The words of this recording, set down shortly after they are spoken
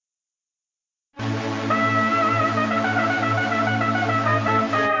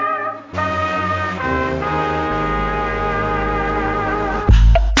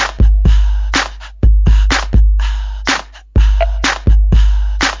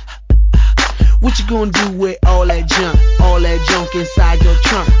What you gonna do with all that junk inside your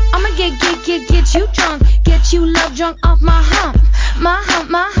trunk? I'ma get you drunk, get you love drunk off my hump, my hump,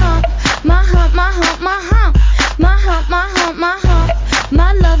 my hump, my hump, my hump, my hump, my hump, my hump, my hump,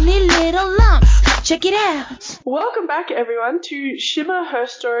 my lovely little lumps. Check it out. Welcome back, everyone, to Shimmer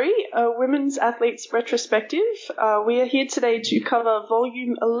Herstory, a women's athletes retrospective. We are here today to cover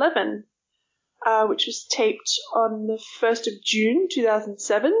Volume 11, which was taped on the 1st of June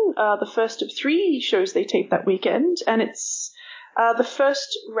 2007, the first of 3 shows they taped that weekend, and it's the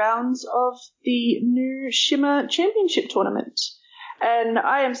first rounds of the new Shimmer Championship Tournament. And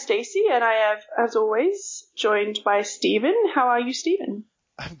I am Stacey, and I have, as always, joined by Steven. How are you, Steven?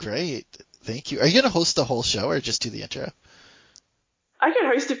 I'm great. Thank you. Are you going to host the whole show or just do the intro? I can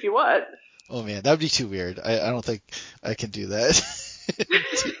host if you want. Oh, man, that would be too weird. I don't think I can do that.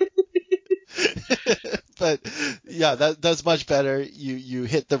 But, yeah, that's much better. You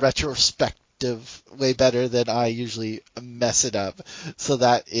hit the retrospective way better than I usually mess it up. So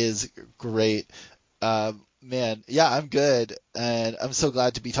that is great. Man, yeah, I'm good. And I'm so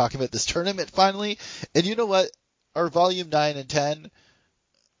glad to be talking about this tournament finally. And you know what? Our Volume 9 and 10...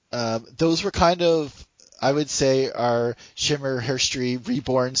 those were kind of, I would say, our Shimmer Herstory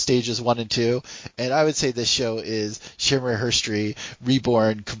Reborn stages 1 and 2, and I would say this show is Shimmer Herstory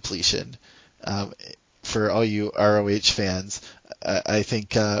Reborn completion. For all you ROH fans, I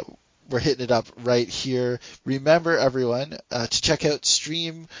think we're hitting it up right here. Remember, everyone, to check out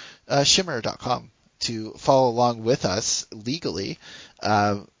streamshimmer.com to follow along with us legally.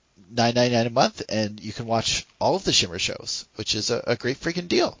 $9.99 a month, and you can watch all of the Shimmer shows, which is a great freaking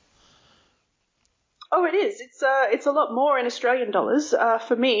deal. Oh, it is. It's a lot more in Australian dollars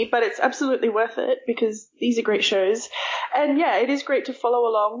for me, but it's absolutely worth it because these are great shows. And yeah, it is great to follow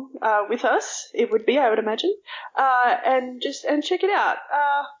along with us. It would be, I would imagine, and check it out.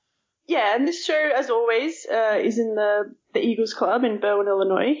 Yeah, and this show, as always, is in the Eagles Club in Berwyn,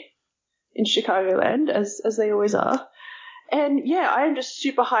 Illinois, in Chicagoland, as they always are. And yeah, I am just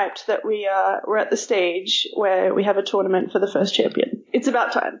super hyped that we're at the stage where we have a tournament for the first champion. It's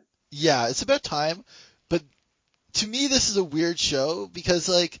about time. Yeah, it's about time. But to me, this is a weird show because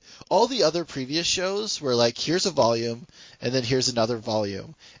like all the other previous shows were like, here's a volume and then here's another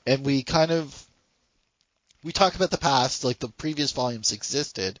volume. And we talk about the past, like the previous volumes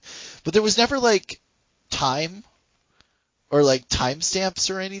existed, but there was never like time or like timestamps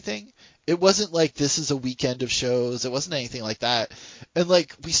or anything. It wasn't like this is a weekend of shows. It wasn't anything like that. And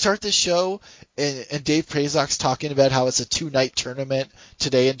like we start this show and Dave Prazak's talking about how it's a 2-night tournament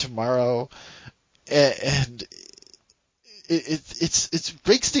today and tomorrow. And it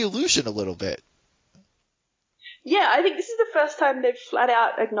breaks the illusion a little bit. Yeah, I think this is the first time they've flat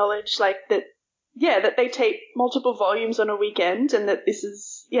out acknowledged like that. Yeah, that they tape multiple volumes on a weekend, and that this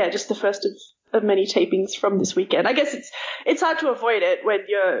is just the first of many tapings from this weekend. I guess it's hard to avoid it when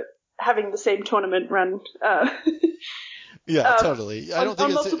you're having the same tournament run. Yeah, totally. I don't think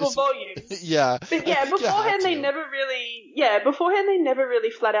on multiple volumes. Yeah. But yeah, beforehand they never really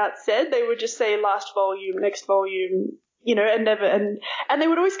flat out said. They would just say last volume, next volume, and never and they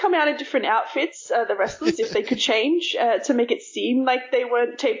would always come out in different outfits, the wrestlers, if they could change to make it seem like they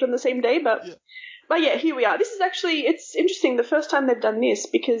weren't taped on the same day. But yeah, here we are. This is actually, it's interesting, the first time they've done this,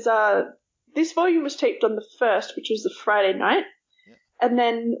 because this volume was taped on the 1st, which was the Friday night. And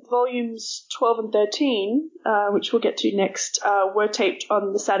then volumes 12 and 13, which we'll get to next, were taped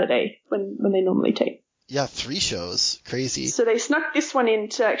on the Saturday when they normally tape. Yeah, 3 shows. Crazy. So they snuck this one in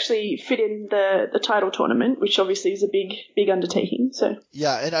to actually fit in the title tournament, which obviously is a big undertaking. So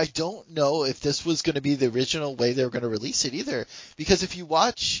yeah, and I don't know if this was going to be the original way they were going to release it either. Because if you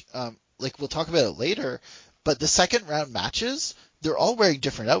watch, like we'll talk about it later, but the second round matches, they're all wearing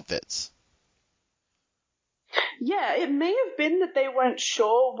different outfits. Yeah, it may have been that they weren't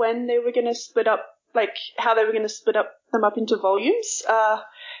sure when they were going to split up, like how they were going to split them up into volumes.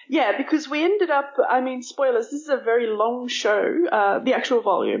 Yeah, because we ended up, I mean, spoilers, this is a very long show, the actual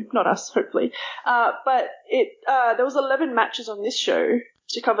volume, not us, hopefully. But there was 11 matches on this show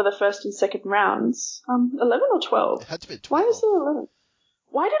to cover the first and second rounds. 11 or 12? It had to be 12. Why is there 11?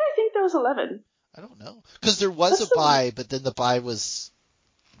 Why did I think there was 11? I don't know. Because there was a bye, but then the bye was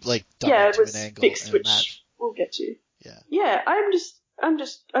like done it to was an angle fixed, and which match. we'll get to. Yeah. Yeah, I'm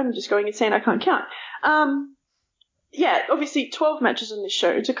just going insane. I can't count. Yeah, obviously 12 matches on this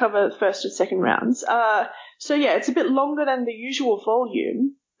show to cover the first and second rounds. So yeah, it's a bit longer than the usual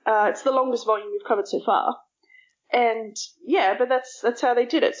volume. It's the longest volume we've covered so far. And yeah, but that's how they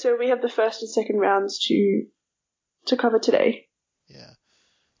did it. So we have the first and second rounds to cover today. Yeah.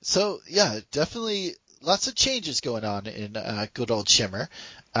 So yeah, definitely lots of changes going on in good old Shimmer.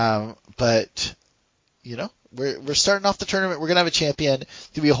 But we're starting off the tournament. We're going to have a champion. It's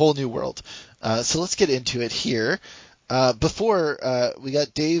going to be a whole new world. So let's get into it here. Before, we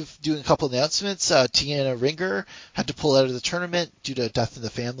got Dave doing a couple announcements. Tiana Ringer had to pull out of the tournament due to a death in the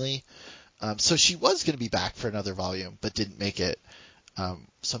family. So she was going to be back for another volume, but didn't make it.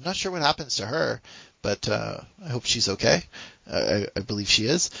 So I'm not sure what happens to her, but I hope she's okay. I believe she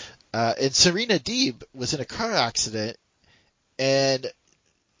is. And Serena Deeb was in a car accident, and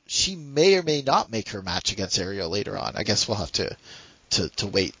she may or may not make her match against Ariel later on. I guess we'll have to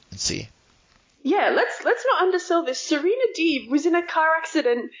wait and see. Yeah, let's not undersell this. Serena Deeb was in a car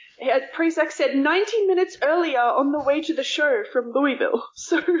accident, Prezak said, 90 minutes earlier on the way to the show from Louisville.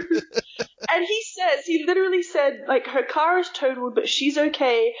 So, and he literally said, like, her car is totaled, but she's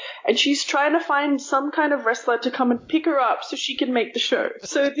okay, and she's trying to find some kind of wrestler to come and pick her up so she can make the show.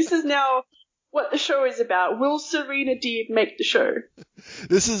 So this is now what the show is about. Will Serena Deeb make the show?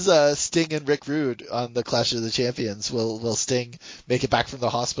 This is Sting and Rick Rude on the Clash of the Champions. Will Sting make it back from the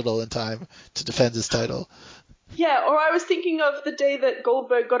hospital in time to defend his title? Yeah, or I was thinking of the day that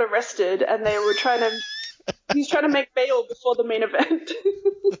Goldberg got arrested and he was trying to make bail before the main event.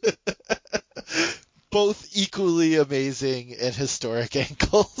 Both equally amazing and historic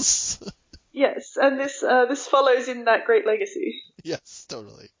angles. Yes, and this follows in that great legacy. Yes,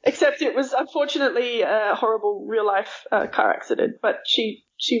 totally. Except it was unfortunately a horrible real life car accident, but she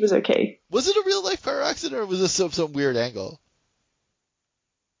was okay. Was it a real life car accident, or was this some weird angle?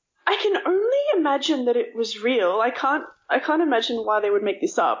 I can only imagine that it was real. I can't imagine why they would make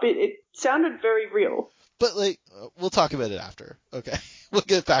this up. It sounded very real. But we'll talk about it after. Okay, we'll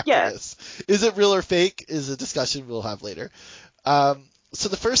get back to this. Is it real or fake? Is a discussion we'll have later. So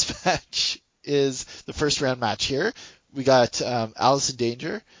the first match is the first round match here. We got Allison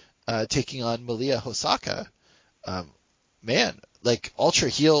Danger taking on Malia Hosaka. Man, ultra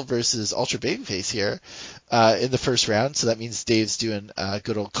heel versus ultra babyface here in the first round. So that means Dave's doing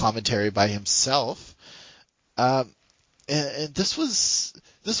good old commentary by himself. And this was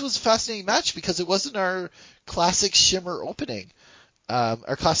a fascinating match because it wasn't our classic Shimmer opening.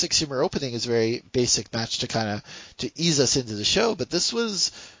 Our classic Shimmer opening is a very basic match to ease us into the show, but this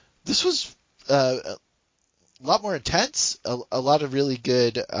was a lot more intense, a lot of really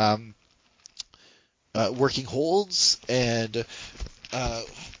good working holds, and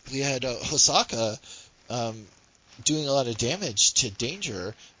we had Hosaka doing a lot of damage to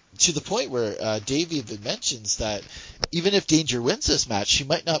Danger, to the point where Dave even mentions that even if Danger wins this match, she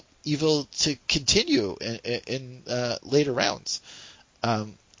might not be able to continue in later rounds.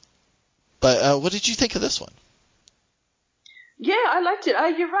 But what did you think of this one? Yeah, I liked it.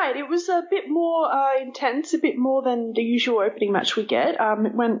 You're right. It was a bit more intense, a bit more than the usual opening match we get.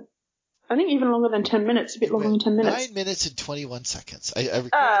 It went, I think, even longer than 10 minutes, a bit longer than 10 minutes. 9 minutes and 21 seconds. I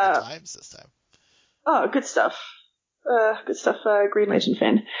recorded the times this time. Oh, good stuff. Green Lantern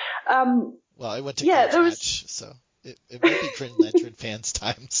fan. Well, I went to Cringe Match, so it might be Green Lantern fans'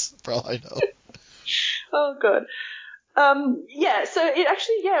 times, for all I know. Oh, good. So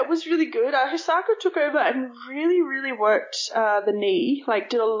it was really good. Hisaka took over and really, really worked the knee,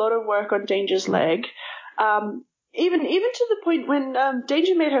 did a lot of work on Danger's leg. Even to the point when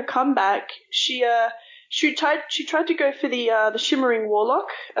Danger made her comeback, she tried to go for the Shimmering Warlock,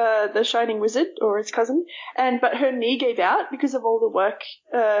 the Shining Wizard, or his cousin, but her knee gave out because of all the work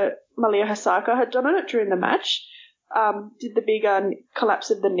Malia Hisaka had done on it during the match. Did the big collapse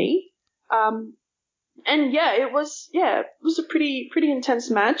of the knee. And it was a pretty intense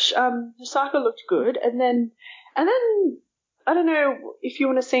match. Hisaka looked good, and then I don't know if you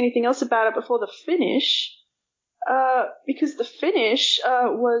want to say anything else about it before the finish, because the finish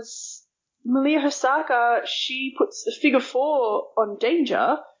was Malia Hisaka. She puts the figure four on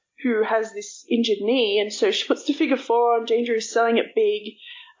Danger, who has this injured knee, and so she puts the figure four on Danger, who's selling it big.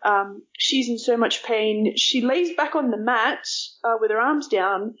 She's in so much pain. She lays back on the mat with her arms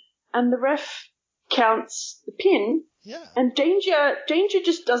down, and the ref counts the pin. Yeah. And Danger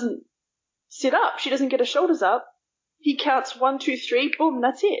just doesn't sit up. She doesn't get her shoulders up. He counts 1, 2, 3, boom,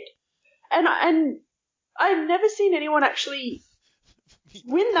 that's it. And I've never seen anyone actually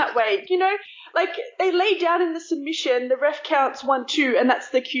win that way. They lay down in the submission, the ref counts 1, 2, and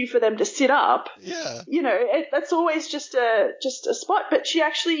that's the cue for them to sit up. Yeah. That's always just a spot, but she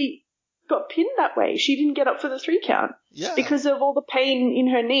actually got pinned that way. She didn't get up for the 3 count. Yeah. Because of all the pain in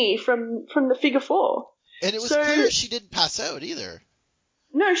her knee from the figure four. And it was clear she didn't pass out either.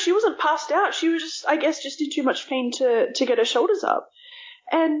 No, she wasn't passed out. She was just in too much pain to get her shoulders up.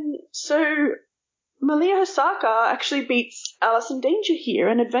 And so Malia Hisaka actually beats Allison Danger here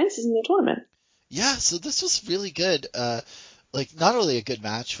and advances in the tournament. Yeah, so this was really good. like not only a good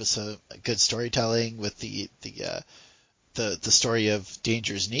match with some good storytelling with the story of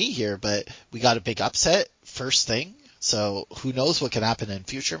Danger's knee here, but we got a big upset first thing. So who knows what can happen in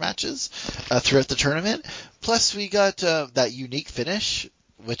future matches throughout the tournament. Plus we got that unique finish,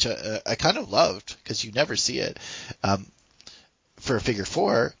 which I kind of loved because you never see it for a figure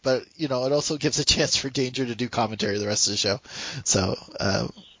four. But, it also gives a chance for Danger to do commentary the rest of the show. So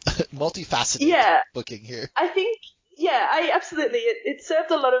multifaceted booking here. I think, I absolutely. It served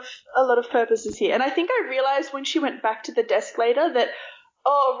a lot of purposes here. And I think I realized when she went back to the desk later that,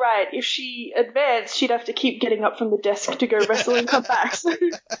 oh, right, if she advanced, she'd have to keep getting up from the desk to go wrestle and come back. So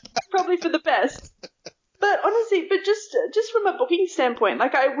probably for the best. But honestly, just from a booking standpoint,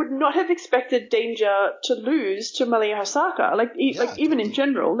 like I would not have expected Danger to lose to Malia Hosaka, like even in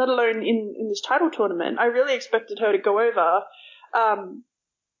general, let alone in this title tournament. I really expected her to go over,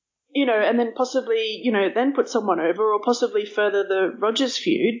 and then possibly, then put someone over or possibly further the Rogers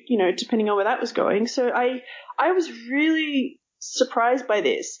feud, depending on where that was going. So I was really surprised by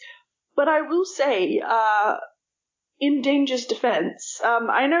this. But I will say, in Danger's defense,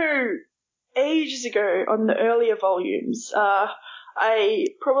 I know ages ago on the earlier volumes, I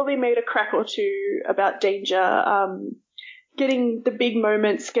probably made a crack or two about Danger, getting the big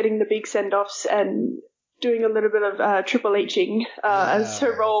moments, getting the big send-offs, and doing a little bit of Triple Hing as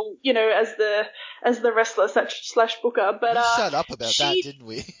her role, as the wrestler slash booker. But we shut up about that, didn't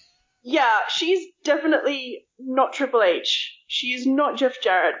we? Yeah, she's definitely not Triple H. She is not Jeff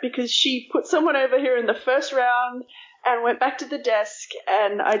Jarrett because she put someone over here in the first round and went back to the desk,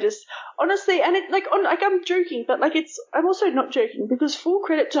 and I just honestly, and it I'm joking, but I'm also not joking because full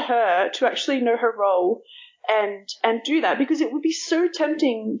credit to her to actually know her role and do that, because it would be so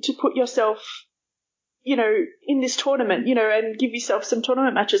tempting to put yourself, in this tournament, and give yourself some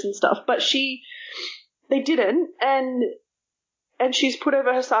tournament matches and stuff, but they didn't, and she's put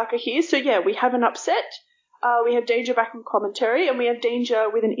over Hosaka here. So yeah, we have an upset. We have Danger back on commentary, and we have Danger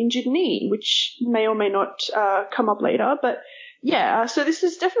with an injured knee, which may or may not come up later. But yeah, so this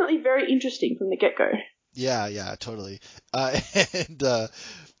is definitely very interesting from the get-go. Yeah, totally. And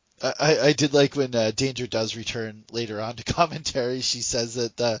I did like when Danger does return later on to commentary. She says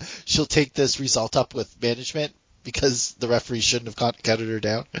that she'll take this result up with management because the referee shouldn't have counted her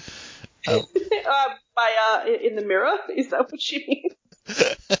down. In the mirror? Is that what she means?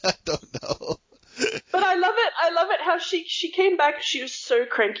 I don't know. But I love it how she came back. She was so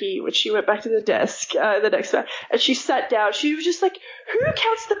cranky when she went back to the desk the next time, and she sat down. She was just like, who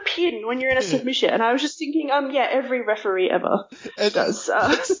counts the pin when you're in a submission? And I was just thinking, every referee ever does.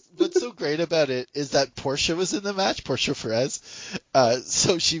 What's so great about it is that Portia was in the match, Portia Perez.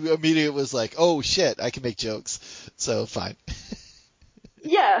 So she immediately was like, oh shit, I can make jokes. So fine.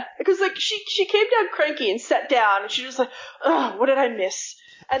 Yeah, because she came down cranky and sat down, and she was like, "Oh, what did I miss?"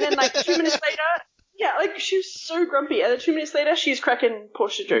 And then 2 minutes later, she was so grumpy. And then 2 minutes later, she's cracking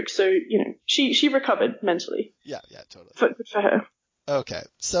Portia jokes. So she recovered mentally. Yeah, totally. Good for her. Okay,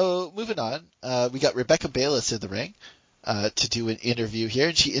 so moving on, we got Rebecca Bayless in the ring to do an interview here,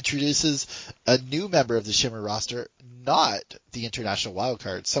 and she introduces a new member of the Shimmer roster, not the international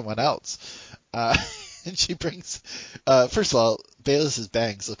wildcard, someone else. And she brings, first of all, Bayless's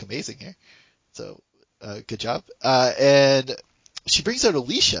bangs look amazing here. So, good job. And she brings out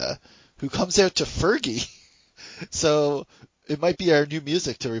Alicia, who comes out to Fergie. So, it might be our new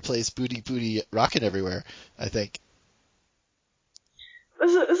music to replace Booty Booty Rockin' Everywhere, I think.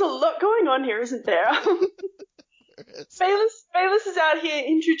 There's a lot going on here, isn't there? Bayless is out here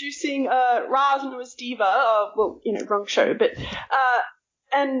introducing Ra's newest diva. Wrong show, but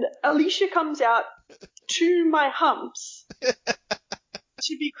and Alicia comes out to my humps.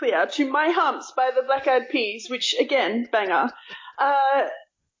 To be clear, to my humps by the Black Eyed Peas, which again, banger.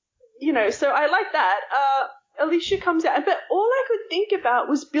 So I like that. Alicia comes out, but all I could think about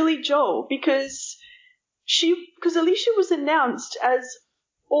was Billy Joel because Alicia was announced as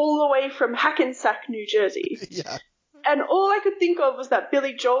all the way from Hackensack, New Jersey. Yeah. And all I could think of was that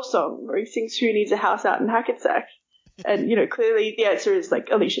Billy Joel song where he sings "Who Needs a House Out in Hackensack," and clearly the answer is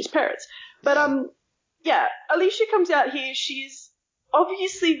Alicia's parents. But Alicia comes out here. She's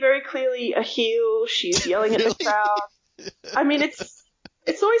obviously very clearly a heel. She's yelling at the crowd. I mean,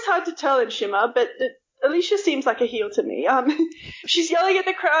 it's always hard to tell in Shimmer, but Alicia seems like a heel to me. She's yelling at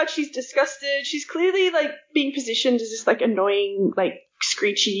the crowd. She's disgusted. She's clearly being positioned as this annoying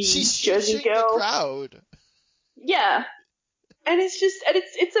screechy Jersey girl. The crowd. Yeah. And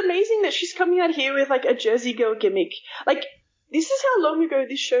it's amazing that she's coming out here with a Jersey girl gimmick. This is how long ago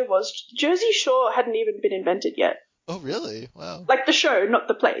this show was. Jersey Shore hadn't even been invented yet. Oh, really? Wow. The show, not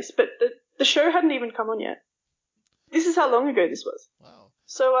the place, but the show hadn't even come on yet. This is how long ago this was. Wow.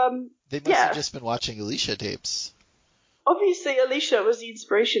 So, They must have just been watching Alicia tapes. Obviously, Alicia was the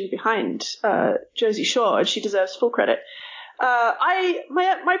inspiration behind Jersey Shore, and she deserves full credit.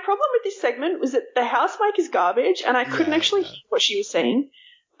 My problem with this segment was that the house mic is garbage, and I couldn't actually hear what she was saying.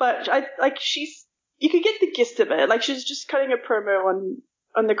 But you could get the gist of it. Like, she's just cutting a promo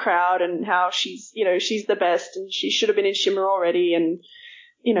on the crowd and how she's the best and she should have been in Shimmer already, and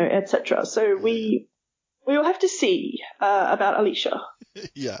etc. So we will have to see about Alicia.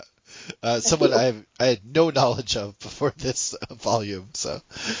 Yeah. Someone I had no knowledge of before this volume, so.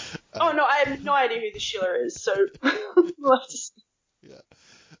 Oh no, I have no idea who the Schiller is, so we'll have to see. Yeah.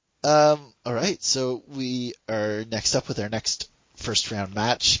 All right, so we are next up with our next first round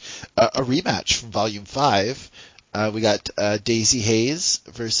match, a rematch from Volume 5. We got Daisy Hayes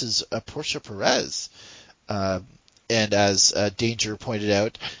versus Portia Perez. And as Danger pointed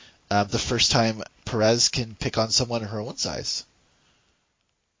out, the first time Perez can pick on someone her own size.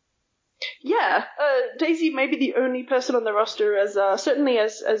 Yeah, Daisy may be the only person on the roster as certainly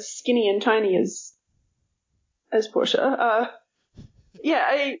as skinny and tiny as Portia.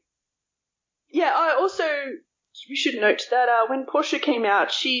 I also, we should note that when Portia came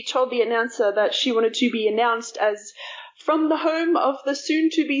out, she told the announcer that she wanted to be announced as from the home of the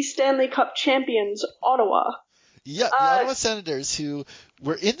soon-to-be Stanley Cup champions, Ottawa. Yeah, the Ottawa Senators, who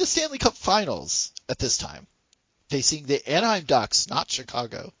were in the Stanley Cup Finals at this time, facing the Anaheim Ducks, not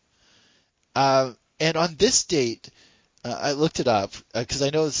Chicago. And on this date, I looked it up because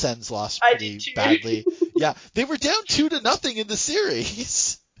I know the Sens lost pretty badly. Yeah, they were down 2-0 in the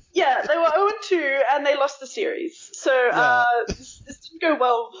series. Yeah, they were 0-2 and they lost the series. So this didn't go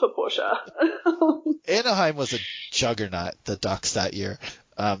well for Portia. Anaheim was a juggernaut, the Ducks, that year.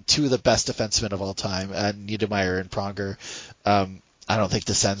 Two of the best defensemen of all time, Niedermeyer and Pronger. I don't think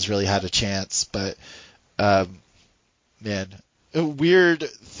the Sens really had a chance, but man, a weird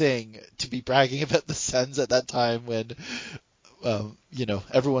thing to be bragging about the Sens at that time when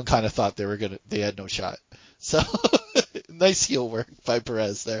everyone kind of thought they had no shot. So nice heel work by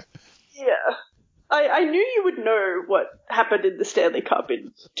Perez there. Yeah. I knew you would know what happened in the Stanley Cup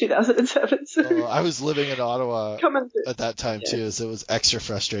in 2007. So. I was living in Ottawa at that time too, so it was extra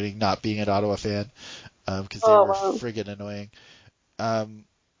frustrating not being an Ottawa fan because they were friggin' annoying.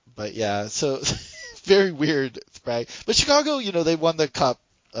 But yeah, so very weird brag. But Chicago, they won the cup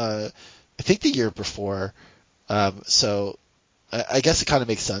I think the year before, so I guess it kind of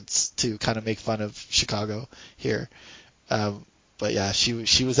makes sense to kind of make fun of Chicago here. But yeah,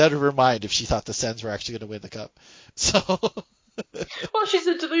 she was out of her mind if she thought the Sens were actually going to win the cup. So. Well, she's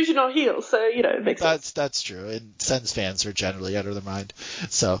a delusional heel, so it makes sense. That's true, and Sens fans are generally out of their mind,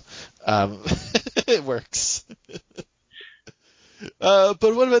 so it works. But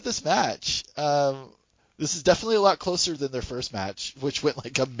what about this match? This is definitely a lot closer than their first match, which went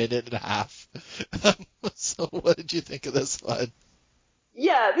like a minute and a half. So what did you think of this one?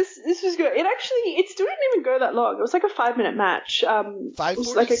 Yeah, this was good. It still didn't even go that long. It was like a 5-minute match.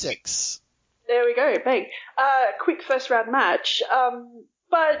 5:46. There we go, bang. Quick first round match.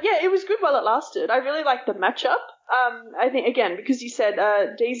 But yeah, it was good while it lasted. I really liked the matchup. I think, again, because you said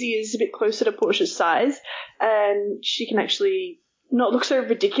Daisy is a bit closer to Portia's size, and she can actually not look so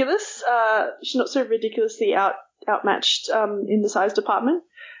ridiculous. She's not so ridiculously outmatched in the size department,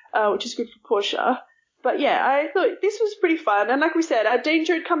 which is good for Portia. But yeah, I thought this was pretty fun. And like we said,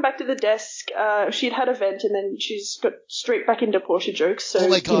 Danger had come back to the desk. She'd had a vent, and then she's got straight back into Portia jokes. So, oh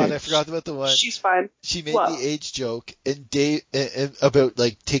my god, I forgot about the one. She's fine. She made the age joke and Dave about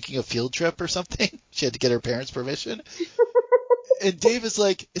like taking a field trip or something. She had to get her parents' permission. And Dave is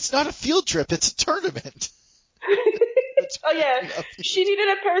like, "It's not a field trip; it's a tournament." Oh yeah, she needed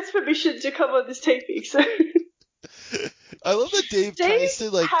her parents' permission to come on this taping. So. I love that Dave tries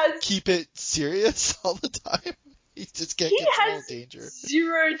to keep it serious all the time. He just can't control Danger. He has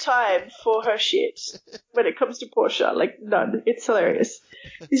zero time for her shit when it comes to Portia. Like, none. It's hilarious.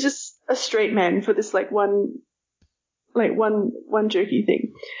 He's just a straight man for this one jokey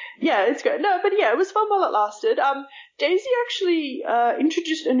thing. Yeah, it's good. No, but yeah, it was fun while it lasted. Daisy actually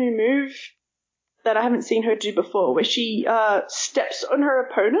introduced a new move that I haven't seen her do before, where she steps on her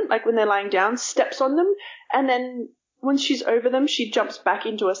opponent, like when they're lying down, steps on them, and then once she's over them, she jumps back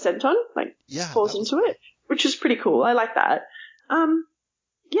into a senton, falls into it, which is pretty cool. I like that.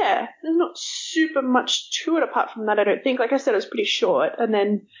 Yeah, there's not super much to it apart from that, I don't think. Like I said, it was pretty short, and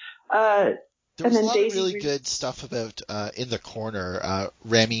then there was a lot Daisy of really good stuff about in the corner,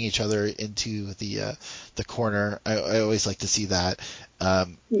 ramming each other into the corner. I always like to see that,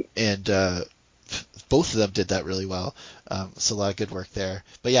 and both of them did that really well. So a lot of good work there.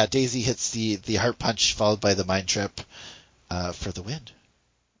 But yeah, Daisy hits the heart punch followed by the mind trip for the win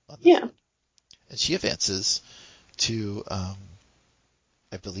on this one. And she advances to,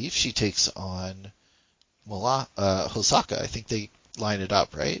 I believe she takes on Hosaka. I think they line it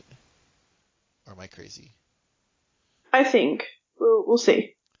up, right? Or am I crazy? I think. We'll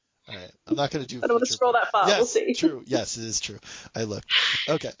see. All right. I'm not going to do. I don't want to scroll that far. Yes, We'll see. True. Yes, it is true. I looked.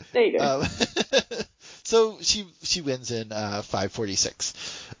 Okay. There you go. So she wins in 5:46.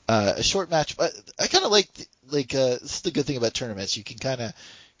 A short match, but I kind of like this is the good thing about tournaments. You can kind of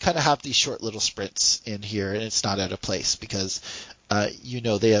have these short little sprints in here, and it's not out of place because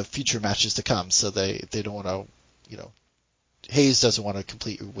they have future matches to come, so they don't want to, Hayes doesn't want to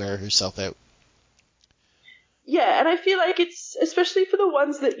completely wear herself out. Yeah, and I feel like it's, especially for the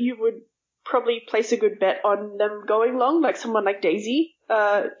ones that you would probably place a good bet on them going long, like someone like Daisy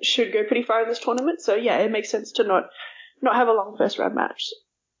should go pretty far in this tournament. So yeah, it makes sense to not have a long first round match.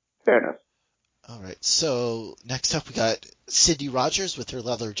 Fair enough. All right, so next up we got Cindy Rogers with her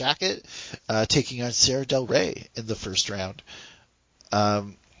leather jacket taking on Sarah Del Rey in the first round.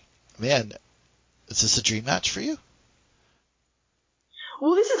 Man, is this a dream match for you?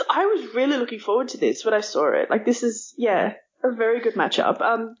 Well, I was really looking forward to this when I saw it. Like, this is, a very good matchup.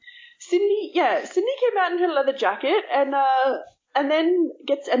 Cindy came out in her leather jacket and then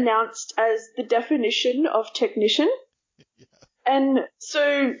gets announced as the definition of technician. Yeah. And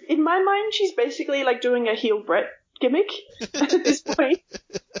so, in my mind, she's basically like doing a heel Brett gimmick at this point.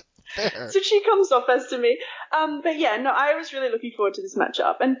 Fair. So she comes off as to me. But yeah, no, I was really looking forward to this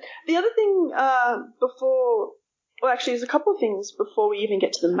matchup. And the other thing, there's a couple of things before we even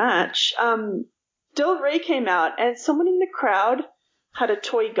get to the match. Del Rey came out and someone in the crowd had a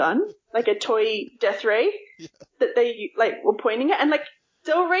toy gun, like a toy death ray, that they were pointing at. And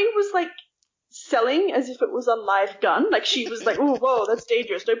Del Rey was selling as if it was a live gun. Like she was like, "Oh, whoa, that's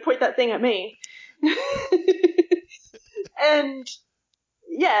dangerous. Don't point that thing at me." And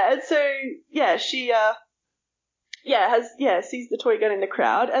she sees the toy gun in the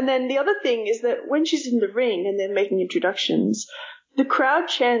crowd. And then the other thing is that when she's in the ring and they're making introductions, the crowd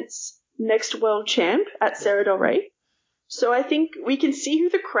chants "Next World Champ" at Sarah Del Rey. So I think we can see who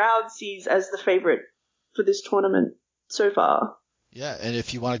the crowd sees as the favorite for this tournament so far. Yeah, and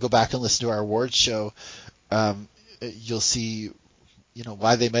if you want to go back and listen to our awards show, you'll see,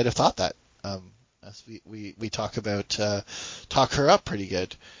 why they might have thought that. As we talk about talk her up pretty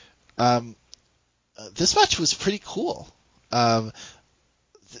good. This match was pretty cool.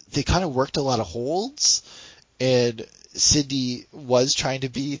 They kind of worked a lot of holds, and Cindy was trying to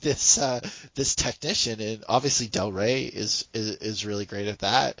be this technician, and obviously Del Rey is really great at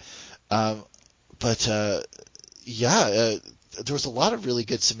that. There was a lot of really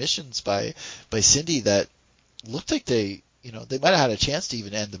good submissions by Cindy that looked like they might have had a chance to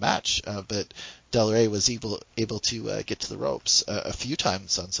even end the match, but Del Rey was able to get to the ropes a few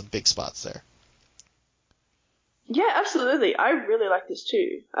times on some big spots there. Yeah, absolutely. I really like this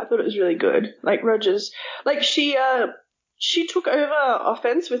too. I thought it was really good. Rogers, she took over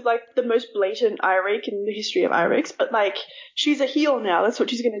offense with the most blatant eye rake in the history of eye rakes, but she's a heel now. That's what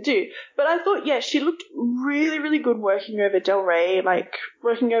she's going to do. But I thought, she looked really, really good working over Del Rey,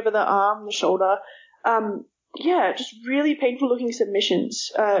 working over the arm, the shoulder. Just really painful looking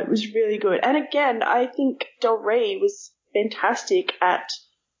submissions. It was really good. And again, I think Del Rey was fantastic at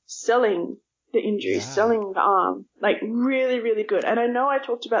selling the injury, selling the arm. Really, really good. And I know I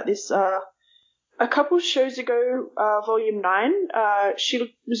talked about this a couple shows ago, Volume 9.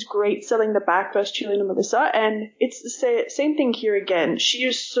 She was great selling the back versus Julian and Melissa, and it's the same thing here again. She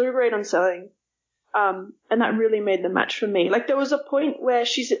is so great on selling, and that really made the match for me. There was a point where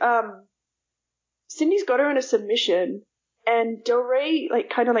she's Cindy's got her in a submission, and Del Rey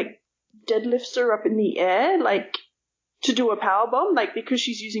kind of deadlifts her up in the air, to do a power bomb, because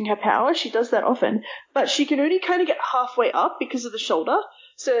she's using her power. She does that often, but she can only kind of get halfway up because of the shoulder.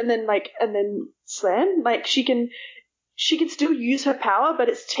 So and then slam. She can still use her power, but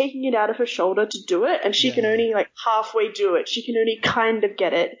it's taking it out of her shoulder to do it, and she can only halfway do it. She can only kind of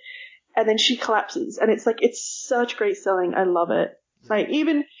get it, and then she collapses, and it's such great selling. I love it.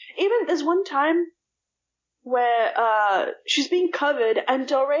 Even there's one time where she's being covered, and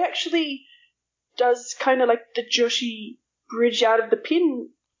Del Rey actually does kind of the Joshi bridge out of the pin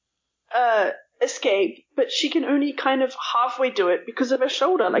escape, but she can only kind of halfway do it because of her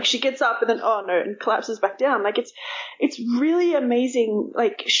shoulder. She gets up and then and collapses back down. It's really amazing.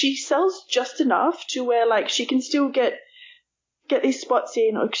 She sells just enough to where she can still get these spots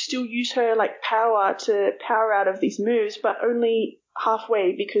in, or still use her power to power out of these moves, but only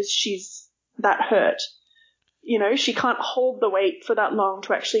halfway because she's that hurt. You know, she can't hold the weight for that long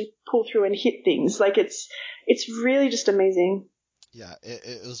to actually pull through and hit things. Like it's really just amazing. Yeah,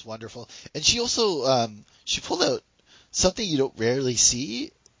 it was wonderful. And she also she pulled out something you don't rarely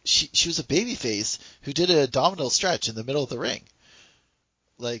see. She was a babyface who did an abdominal stretch in the middle of the ring,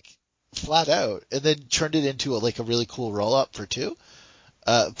 like flat out, and then turned it into a really cool roll up for two.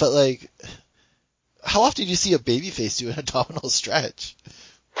 But like, how often do you see a babyface do an abdominal stretch?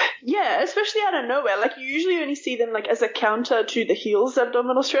 Yeah, especially out of nowhere. Like you usually only see them like as a counter to the heels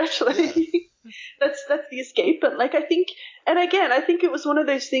abdominal stretch. Like Yeah. that's the escape. But like I think it was one of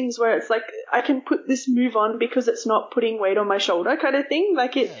those things where it's like I can put this move on because it's not putting weight on my shoulder kind of thing.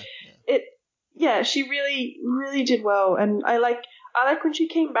 Like she really did well, and I like when she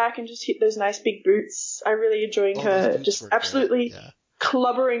came back and just hit those nice big boots. I really enjoying her just absolutely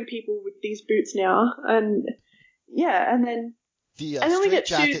clubbering people with these boots now, and then the and then we straight get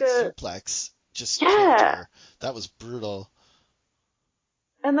to jacket suplex just killed her. That was brutal.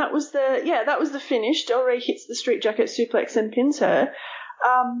 And that was the finish. Del Rey hits the straight jacket suplex and pins her.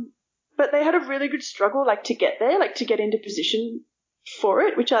 But they had a really good struggle, like to get there, like to get into position for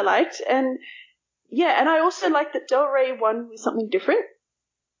it, which I liked. And and I also liked that Del Rey won with something different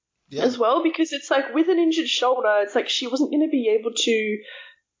as well, because it's like with an injured shoulder, it's like she wasn't going to be able to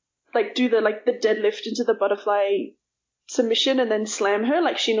like do the deadlift into the butterfly submission and then slam her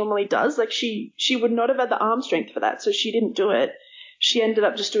like she normally does. Like she would not have had the arm strength for that, so she didn't do it. She ended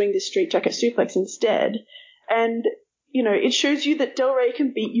up just doing this straight jacket suplex instead. And, you know, it shows you that Del Rey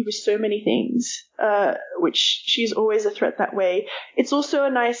can beat you with so many things, which she's always a threat that way. It's also a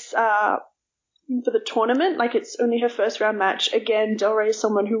nice thing for the tournament. Like, it's only her first round match. Again, Del Rey is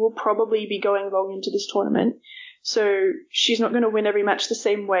someone who will probably be going long into this tournament. So she's not going to win every match the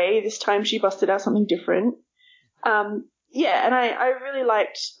same way. This time she busted out something different. And I really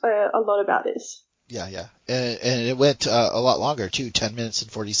liked a lot about this. Yeah. And it went a lot longer, too, 10 minutes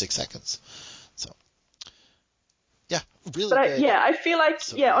and 46 seconds. So, yeah, really good. I feel like,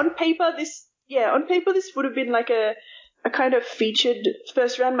 on paper, this would have been like a kind of featured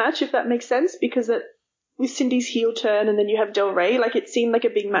first round match, if that makes sense, because with Cindy's heel turn and then you have Del Rey, like it seemed like a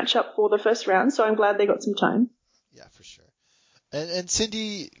big matchup for the first round, so I'm glad they got some time. Yeah, for sure. And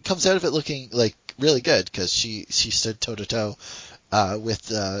Cindy comes out of it looking like really good because she stood toe to toe with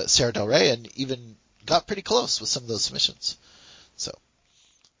Sarah Del Rey and even got pretty close with some of those submissions. So,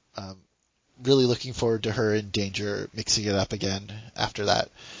 really looking forward to her in Danger mixing it up again after that.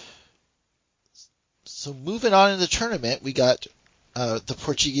 So moving on in the tournament, we got the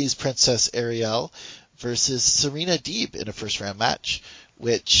Portuguese Princess Ariel versus Serena Deeb in a first round match,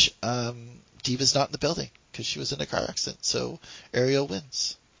 which Deeb is not in the building because she was in a car accident. So Ariel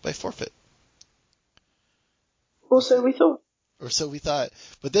wins by forfeit. Or so we thought.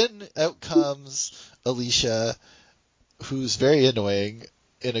 But then out comes Alicia, who's very annoying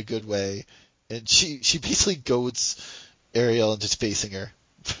in a good way, and she basically goads Ariel into facing her.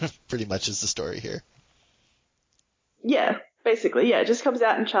 Pretty much is the story here. Yeah, basically, just comes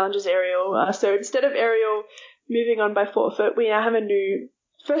out and challenges Ariel. So instead of Ariel moving on by forfeit, we now have a new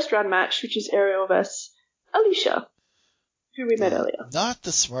first round match, which is Ariel versus Alicia, who we met earlier. Not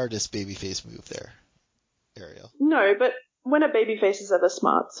the smartest babyface move there, Ariel. No, but when a babyface is ever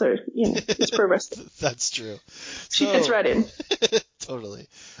smart, so, you know, it's pro wrestling. That's true. She fits right in. Totally.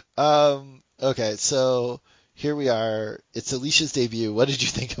 Okay, so here we are. It's Alicia's debut. What did you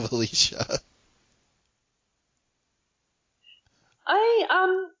think of Alicia?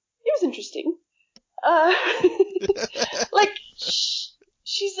 It was interesting.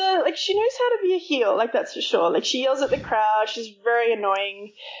 She's she knows how to be a heel, like that's for sure. Like she yells at the crowd, she's very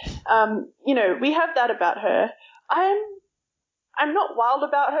annoying. You know, we have that about her. I'm not wild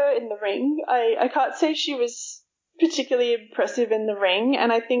about her in the ring. I can't say she was particularly impressive in the ring,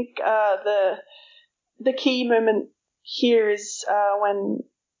 and I think the key moment here is when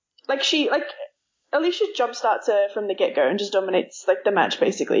Alicia jumpstarts her from the get-go and just dominates like the match,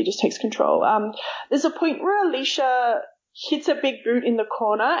 basically, just takes control. There's a point where Alicia hits a big boot in the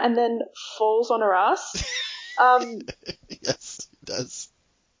corner and then falls on her ass. Yes, it does.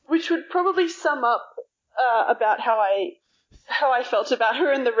 Which would probably sum up about how I felt about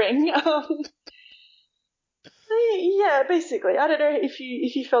her in the ring. Yeah, basically. I don't know if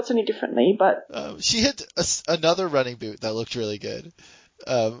you felt any differently, but she hit another running boot that looked really good.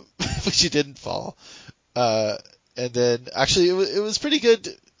 But she didn't fall. And then actually it was pretty good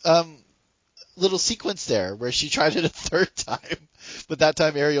little sequence there where she tried it a third time, but that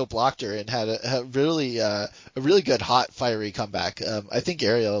time Ariel blocked her and had a really good hot fiery comeback. I think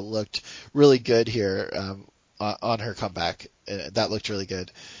Ariel looked really good here on her comeback. That looked really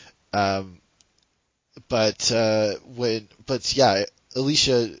good. but yeah,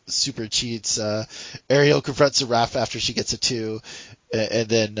 Alicia super cheats. Ariel confronts a ref after she gets a 2, and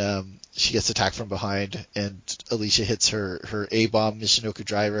then she gets attacked from behind, and Alicia hits her A-bomb Michinoku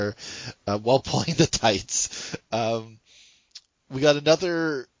driver while pulling the tights. We got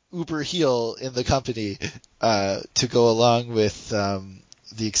another uber heel in the company to go along with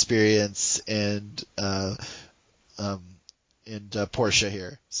the experience and Portia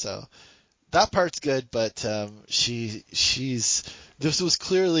here. So that part's good, but she's this was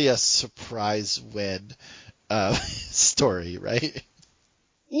clearly a surprise win story, right?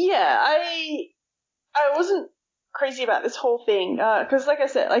 Yeah, I wasn't crazy about this whole thing because, like I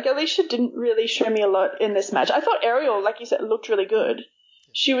said, like Alicia didn't really show me a lot in this match. I thought Ariel, like you said, looked really good.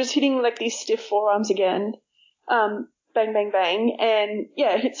 She was hitting like these stiff forearms again, bang bang bang, and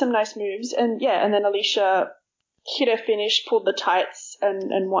yeah, hit some nice moves, and yeah, and then Alicia hit her finish, pulled the tights,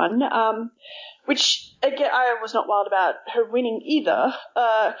 and won. Which again, I was not wild about her winning either.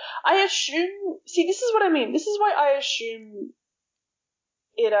 I assume. See, this is what I mean. This is why I assume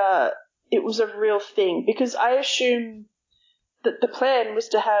it was a real thing, because I assume that the plan was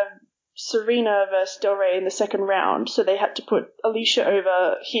to have Serena versus Del Rey in the second round, so they had to put Alicia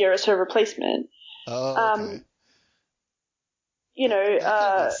over here as her replacement. Oh, okay. You know, that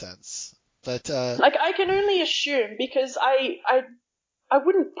kind of makes sense. But like I can only assume, because I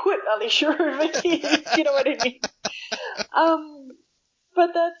wouldn't put Alicia over here. You know what I mean?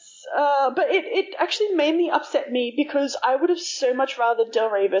 But it actually made me upset me, because I would have so much rather Del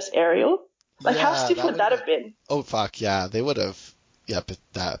Rey versus Ariel. Like, how stiff would that have been? Oh fuck yeah, they would have. Yeah,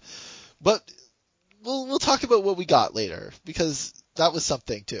 but we'll talk about what we got later, because that was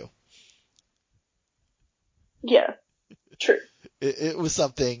something too. Yeah, true. It was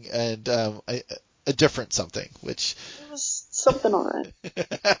something, and a different something, which it was something all right.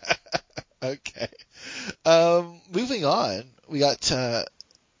 Okay. Moving on, we got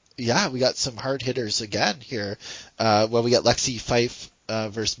some hard hitters again here. Well, we got Lexi Fife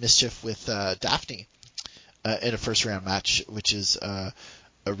versus Mischief with Daphne in a first round match, which is a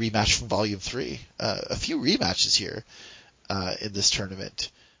rematch from Volume 3. A few rematches here in this tournament,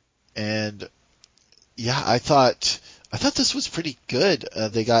 and yeah, I thought this was pretty good.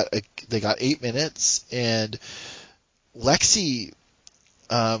 They got 8 minutes, and Lexi,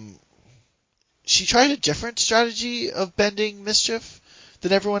 she tried a different strategy of bending Mischief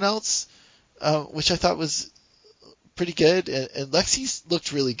than everyone else, which I thought was pretty good. And Lexi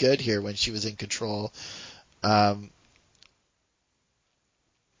looked really good here when she was in control. But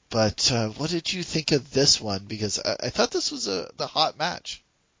what did you think of this one? Because I thought this was the hot match.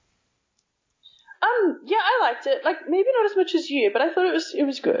 Yeah, I liked it. Like, maybe not as much as you, but I thought it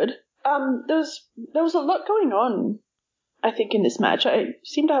was good. There was a lot going on, I think, in this match. I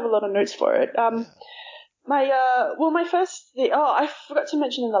seem to have a lot of notes for it. My first, I forgot to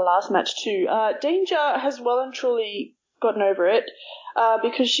mention in the last match too. Danger has well and truly gotten over it,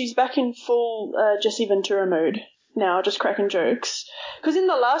 because she's back in full Jesse Ventura mode now, just cracking jokes. Because in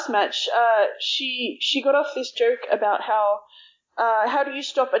the last match, she got off this joke about how do you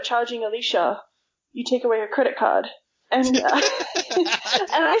stop a charging Alicia? You take away her credit card. And and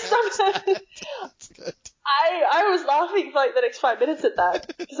I stopped. I was laughing for like the next 5 minutes at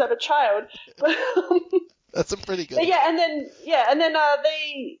that, because I'm a child. But that's a pretty good. But and then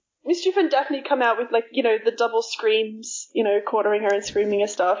Mischief and Daphne come out with, like, you know, the double screams, you know, cornering her and screaming and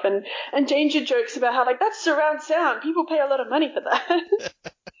stuff, and Danger jokes about how, like, that's surround sound. People pay a lot of money for that.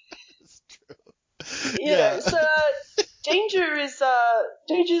 That's true. You know, so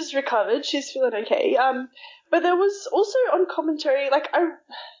Danger's recovered. She's feeling okay. But there was also on commentary, like,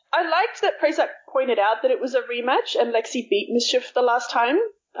 I liked that Prezak pointed out that it was a rematch and Lexi beat Mischief the last time,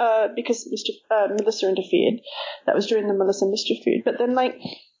 because Melissa interfered. That was during the Melissa Mischief feud. But then, like,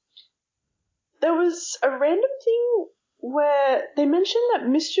 there was a random thing where they mentioned that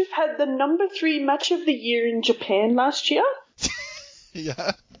Mischief had the number 3 match of the year in Japan last year.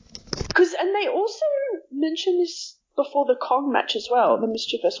 Yeah. And they also mentioned this before the Kong match as well, the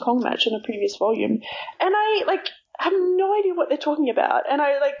Mischief vs. Kong match in a previous volume. And I, like, have no idea what they're talking about. And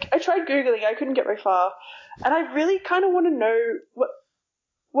I tried Googling, I couldn't get very far. And I really kind of want to know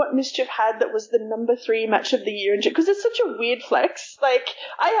what Mischief had that was the number 3 match of the year, because it's such a weird flex. Like,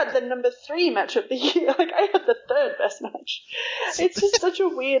 I had the number 3 match of the year. Like, I had the 3rd best match. It's just such a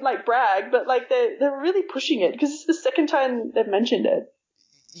weird, like, brag, but, like, they're really pushing it, because it's the second time they've mentioned it.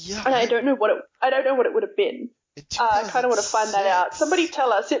 Yeah. And I don't know what it would have been. I kind of want to find that out. Somebody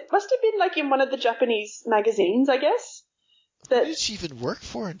tell us. It must have been, like, in one of the Japanese magazines, I guess. Who did she even work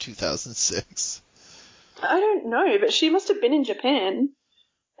for in 2006? I don't know, but she must have been in Japan.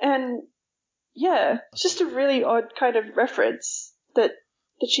 And Yeah, it's just a really odd kind of reference that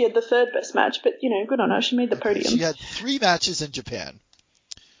she had the third best match, but, good on her. She made the podium. She had 3 matches in Japan.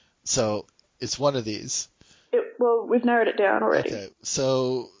 So it's one of these. Well, we've narrowed it down already. Okay,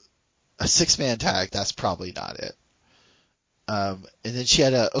 so a 6-man tag, that's probably not it. And then she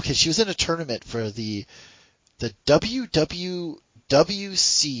was in a tournament for the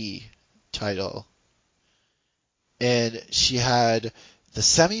WWWC title. And she had the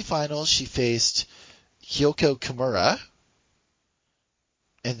semifinals, she faced Kyoko Kimura.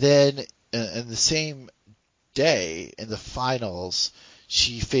 And then in the same day, in the finals,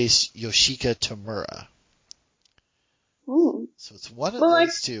 she faced Yoshika Tamura. Ooh. So it's one of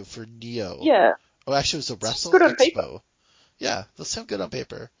those two for Neo. Yeah. Oh, actually, it was a Wrestle good on Expo. paper. Yeah, those sound good on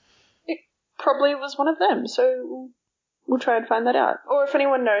paper. It probably was one of them, so we'll try and find that out. Or if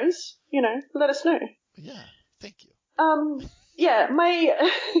anyone knows, let us know. Yeah, thank you. Yeah, my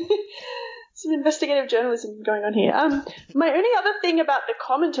some investigative journalism going on here. My only other thing about the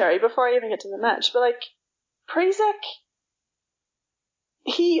commentary before I even get to the match, but Prazak,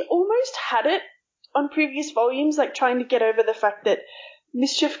 he almost had it on previous volumes, trying to get over the fact that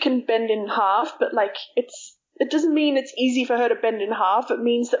Mischief can bend in half, but it doesn't mean it's easy for her to bend in half. It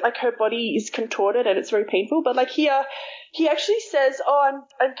means that her body is contorted and it's very painful. But here, he actually says, "Oh,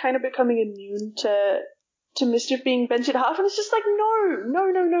 I'm kind of becoming immune to Mischief being bent in half," and it's just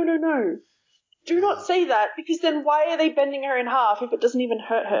no. Do not say that, because then why are they bending her in half if it doesn't even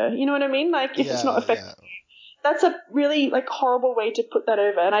hurt her? You know what I mean? If it's not effective. Yeah. That's a really horrible way to put that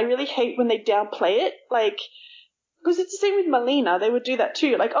over, and I really hate when they downplay it. Because it's the same with Melina. They would do that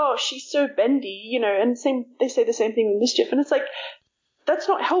too. Oh, she's so bendy, and they say the same thing with Mischief. And it's that's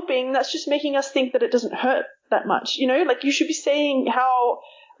not helping. That's just making us think that it doesn't hurt that much, you should be saying how,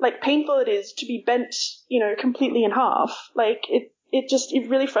 painful it is to be bent, completely in half. It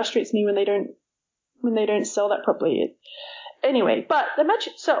really frustrates me when they don't sell that properly. Anyway, but the match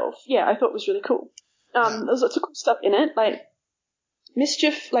itself, yeah, I thought was really cool. There was lots of cool stuff in it.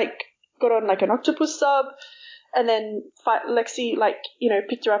 Mischief, got on, an octopus sub, and then Lexi,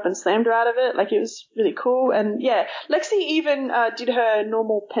 picked her up and slammed her out of it. It was really cool. And yeah, Lexi even did her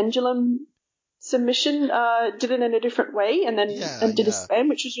normal pendulum submission, did it in a different way, and then did a slam,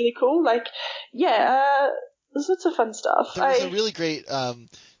 which was really cool. There's lots of fun stuff. There was a really great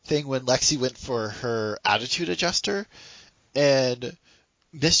thing when Lexi went for her attitude adjuster, and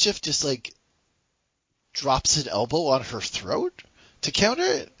Mischief just drops an elbow on her throat to counter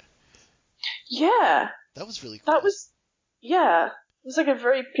it. Yeah. That was really cool. It was a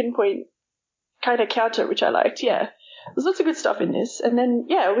very pinpoint kind of counter, which I liked. Yeah. There's lots of good stuff in this. And then,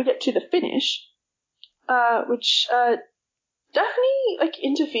 we get to the finish, which Daphne,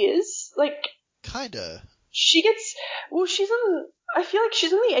 interferes. Kinda. She gets... Well, I feel like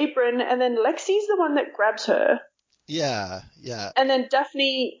she's on the apron, and then Lexi's the one that grabs her. Yeah. And then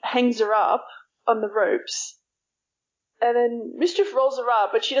Daphne hangs her up on the ropes. And then Mischief rolls her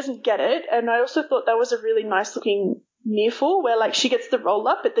up, but she doesn't get it. And I also thought that was a really nice looking near fall where she gets the roll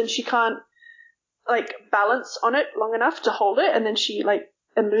up, but then she can't balance on it long enough to hold it, and then she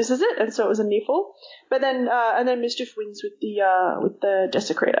and loses it, and so it was a near fall. But then and then Mischief wins with the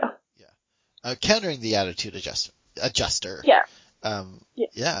desecrator. Yeah. Countering the attitude adjuster. Yeah.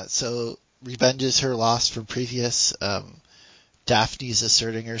 Yeah. So revenges her loss from previous. Daphne's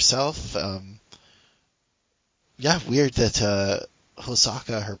asserting herself. Weird that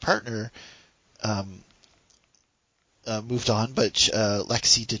Hosaka, her partner, moved on, but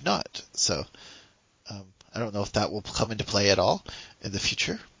Lexi did not. So I don't know if that will come into play at all in the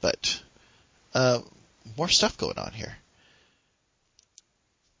future, but more stuff going on here.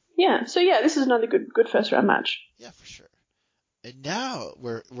 Yeah. So this is another good first round match. Yeah, for sure. And now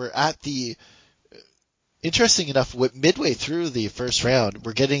we're at the interesting enough, midway through the first round,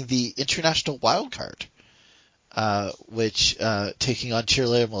 we're getting the international wild card. Which taking on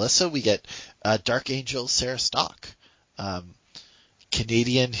cheerleader Melissa, we get Dark Angel Sarah Stock,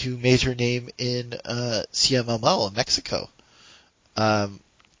 Canadian who made her name in CMLL in Mexico. I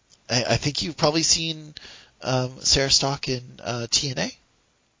think you've probably seen Sarah Stock in TNA.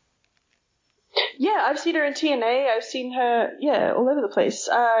 Yeah, I've seen her in TNA. I've seen her, all over the place.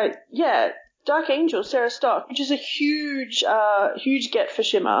 Dark Angel, Sarah Stock, which is a huge get for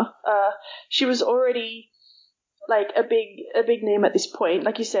Shimmer. She was already a big name at this point.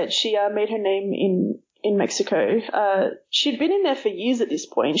 Like you said, she made her name in Mexico. She'd been in there for years at this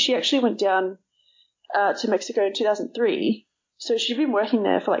point. She actually went down to Mexico in 2003. So she'd been working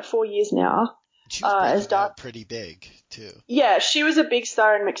there for 4 years now. She was breaking out pretty big too. Yeah, she was a big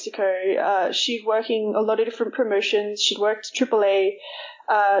star in Mexico. She'd working a lot of different promotions. She'd worked AAA.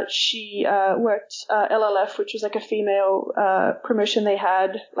 She worked LLF, which was like a female promotion they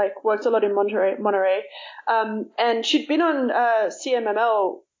had, like worked a lot in Monterey. And she'd been on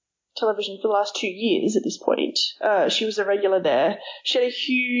CMML television for the last 2 years at this point. She was a regular there. She had a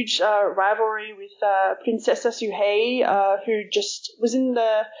huge rivalry with Princessa Suhei, who just was in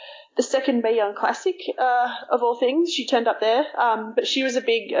the second Mae Young Classic of all things. She turned up there, but she was a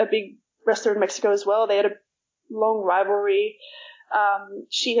big wrestler in Mexico as well. They had a long rivalry.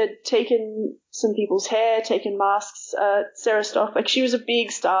 She had taken some people's hair, taken masks. Sarah Stock, like she was a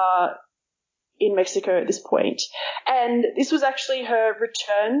big star in Mexico at this point. And this was actually her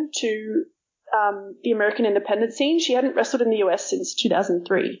return to the American independent scene. She hadn't wrestled in the US since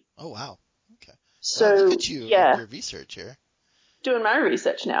 2003. Oh, wow. Okay. So, well, look at you and your research here. Doing my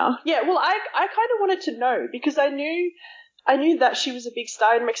research now. Yeah, well, I kind of wanted to know because I knew that she was a big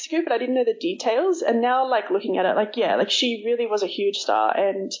star in Mexico, but I didn't know the details. And now, like, looking at it, like, yeah, like she really was a huge star.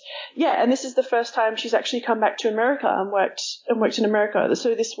 And yeah, and this is the first time she's actually come back to America and worked in America.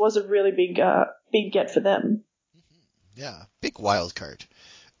 So this was a really big get for them. Yeah, big wild card.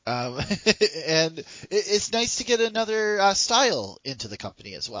 And it's nice to get another style into the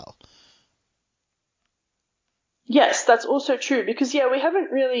company as well. Yes, that's also true because, yeah, we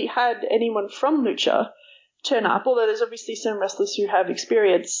haven't really had anyone from Lucha turn up, although there's obviously some wrestlers who have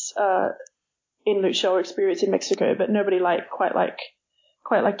experience in Lucha or experience in Mexico, but nobody quite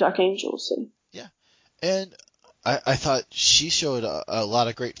like Dark Angel. So. Yeah, and I thought she showed a lot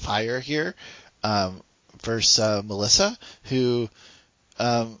of great fire here versus Melissa, who,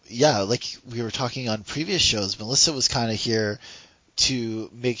 like we were talking on previous shows, Melissa was kind of here to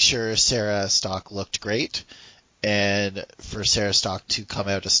make sure Sarah Stock looked great, and for Sarah Stock to come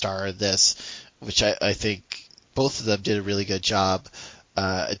out a star in this, which I think both of them did a really good job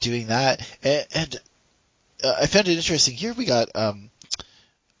doing that. And I found it interesting. Here we got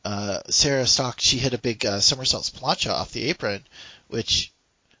Sarah Stock. She hit a big somersault plancha off the apron, which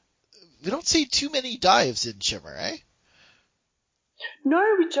we don't see too many dives in Shimmer, eh? No,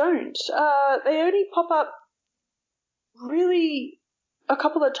 we don't. They only pop up really a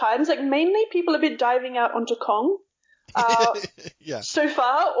couple of times. Like, mainly people have been diving out onto Kong. Yeah. So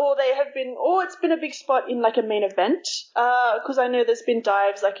far, or it's been a big spot in like a main event, because I know there's been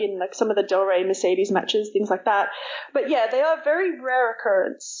dives like in like some of the Del Rey Mercedes matches, things like that. But yeah, they are very rare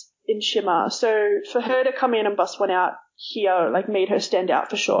occurrence in Shimmer. So for her to come in and bust one out here, like, made her stand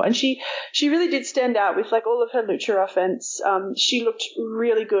out for sure. And she really did stand out with like all of her lucha offense. She looked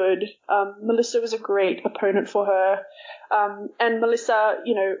really good. Melissa was a great opponent for her. And Melissa,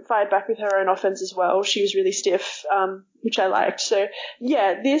 fired back with her own offense as well. She was really stiff, which I liked. So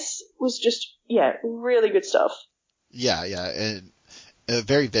yeah, this was just, really good stuff. Yeah, and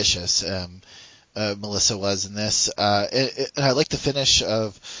very vicious. Melissa was in this. And I like the finish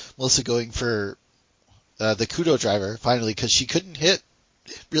of Melissa going for the Kudo driver finally, because she couldn't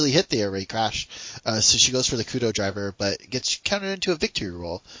really hit the air raid crash. So she goes for the Kudo driver, but gets counted into a victory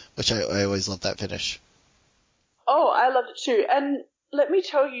roll, which I always love that finish. Oh, I loved it too. And let me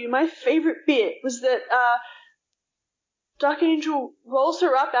tell you, my favorite bit was that Dark Angel rolls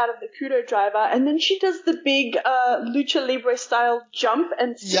her up out of the Kudo driver, and then she does the big Lucha Libre style jump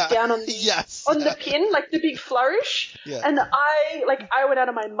and sit down on the pin, like the big flourish. Yeah. And I went out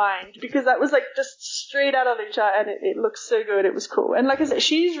of my mind because that was like just straight out of Lucha, and it looked so good. It was cool. And like I said,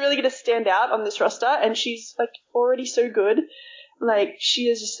 she's really going to stand out on this roster, and she's like already so good. Like, she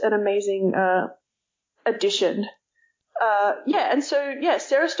is just an amazing addition. And so,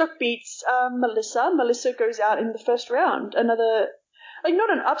 Sarah Stock beats Melissa. Melissa goes out in the first round. Another, like,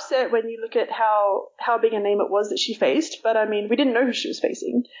 not an upset when you look at how big a name it was that she faced, but I mean, we didn't know who she was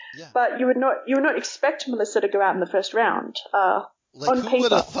facing. Yeah. But you would not expect Melissa to go out in the first round. Who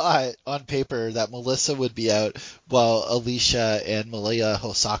would have thought on paper that Melissa would be out while Alicia and Malia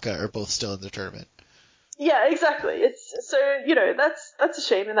Hosaka are both still in the tournament? Yeah, exactly. It's so, that's a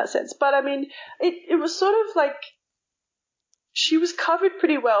shame in that sense. But I mean, it was sort of like, she was covered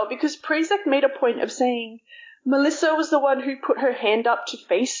pretty well because Prezak made a point of saying Melissa was the one who put her hand up to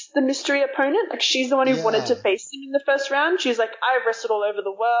face the mystery opponent. Like, she's the one who wanted to face him in the first round. She's like, I've wrestled all over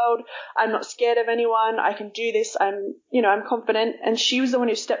the world. I'm not scared of anyone. I can do this. I'm confident. And she was the one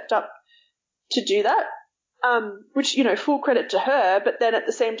who stepped up to do that. Which, full credit to her. But then at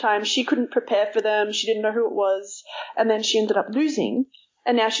the same time, she couldn't prepare for them. She didn't know who it was. And then she ended up losing.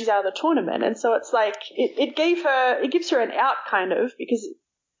 And now she's out of the tournament. And so it's like, it gives her an out kind of, because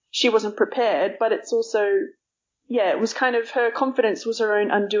she wasn't prepared, but it's also, it was kind of, her confidence was her own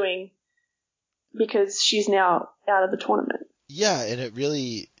undoing because she's now out of the tournament. Yeah, and it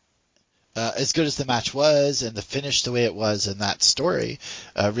really, as good as the match was, and the finish the way it was in that story,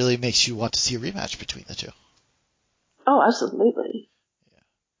 really makes you want to see a rematch between the two. Oh, absolutely.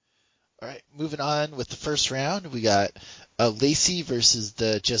 All right, moving on with the first round, we got Lacey versus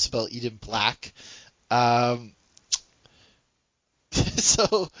the Jezebel Eden Black.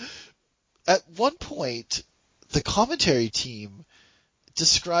 So at one point, the commentary team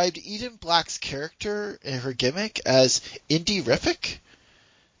described Eden Black's character and her gimmick as indie-rific,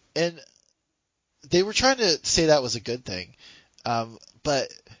 and they were trying to say that was a good thing, but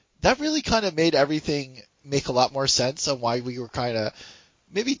that really kind of made everything make a lot more sense on why we were kind of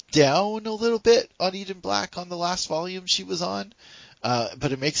maybe down a little bit on Eden Black on the last volume she was on,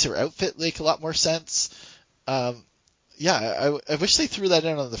 but it makes her outfit make a lot more sense. I wish they threw that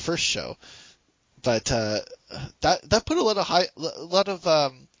in on the first show, but that put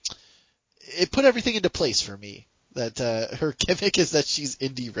it put everything into place for me. That her gimmick is that she's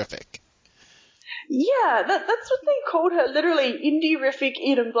indie-rific. Yeah, that's what they called her, literally, indie-rific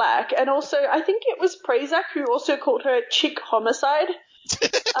Eden Black. And also, I think it was Prazak who also called her Chick Homicide.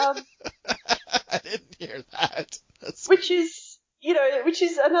 I didn't hear that. Which is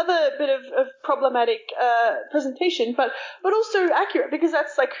another bit of problematic presentation, but also accurate, because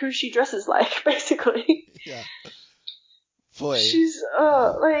that's like who she dresses like, basically. Yeah. Boy. She's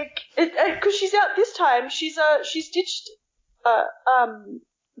because she's out this time. She's ditched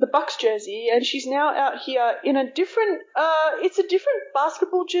the Bucks jersey, and she's now out here in a different. It's a different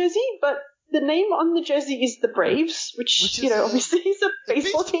basketball jersey, but the name on the jersey is the Braves, which is obviously is a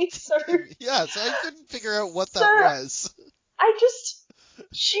baseball team. So yeah, so I couldn't figure out what that was.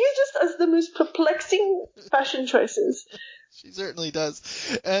 She just has the most perplexing fashion choices. She certainly does,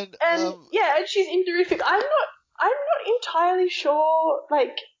 and she's indie-rific. I'm not entirely sure.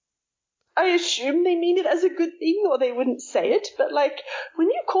 Like, I assume they mean it as a good thing, or they wouldn't say it. But like, when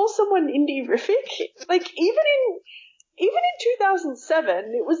you call someone indie-rific, like even in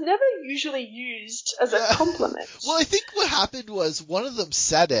 2007, it was never usually used as a compliment. Well, I think what happened was one of them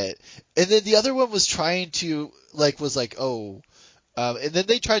said it, and then the other one was trying to and then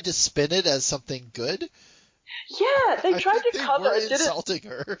they tried to spin it as something good. Yeah, they tried to cover it. Insulting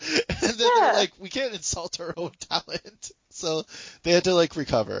her, and then they're like, we can't insult our own talent, so they had to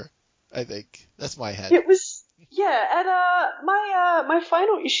recover. I think that's my head. It was and my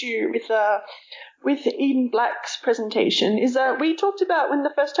final issue with Eden Black's presentation is we talked about, when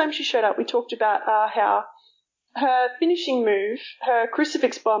the first time she showed up, we talked about how her finishing move, her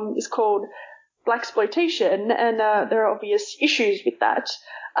crucifix bomb, is called Blaxploitation, and there are obvious issues with that.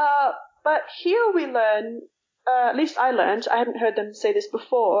 But here we learn, at least I learned, I hadn't heard them say this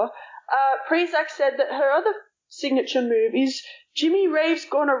before, Prazak said that her other signature move is Jimmy Rave's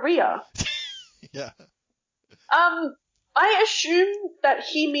Gonorrhea. Yeah. I assume that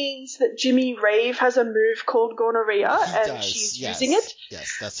he means that Jimmy Rave has a move called Gonorrhea, and she's using it.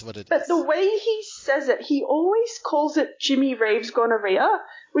 Yes, that's what it is. But the way he says it, he always calls it Jimmy Rave's Gonorrhea,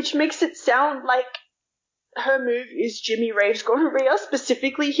 which makes it sound like her move is Jimmy Rave's Gonorrhea,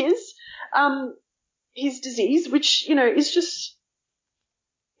 specifically his disease, which,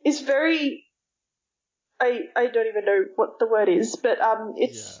 is very... I don't even know what the word is, but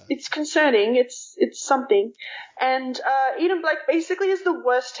it's concerning. It's something, and Eden Black basically has the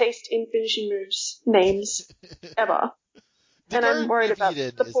worst taste in finishing moves names ever, and I'm worried about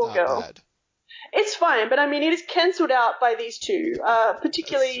the poor girl. Bad. It's fine, but I mean it is cancelled out by these two,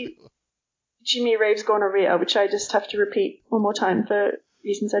 particularly Jimmy Rave's Gonorrhea, which I just have to repeat one more time for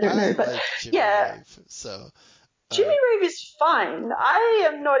reasons I don't know. But like Jimmy Rave, so Jimmy Rave is fine. I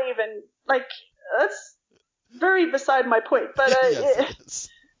am not even that's very beside my point, but yes, it is.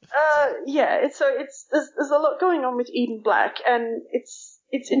 There's a lot going on with Eden Black, and it's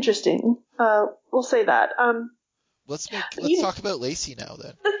interesting. We'll say that. Let's talk about Lacey now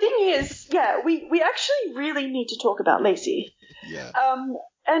then. The thing is, we actually really need to talk about Lacey. Yeah.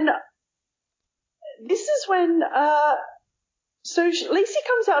 And this is when Lacey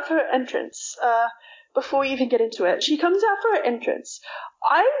comes out for her entrance. Before we even get into it, she comes out for her entrance.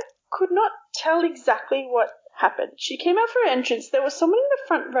 I could not tell exactly what happened. She came out for her entrance. There was someone in the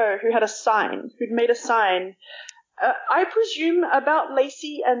front row who had who'd made a sign, I presume about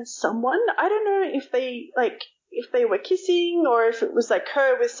Lacey and someone. I don't know if they were kissing, or if it was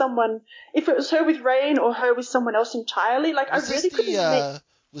her with someone, if it was her with Rain or her with someone else entirely. Was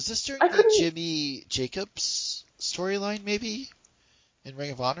this during the Jimmy Jacobs storyline, maybe in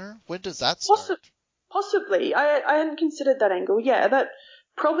Ring of Honor? When does that start? Possibly. I hadn't considered that angle. Yeah, that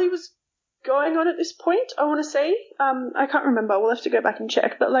probably was going on at this point, I want to say. I can't remember. We'll have to go back and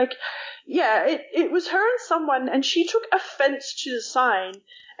check. But, like, yeah, it was her and someone, and she took offense to the sign,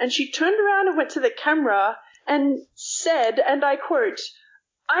 and she turned around and went to the camera and said, and I quote,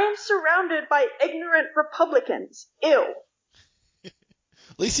 "I am surrounded by ignorant Republicans. Ew."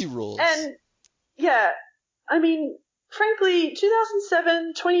 Lacey rules. And, yeah, I mean, frankly,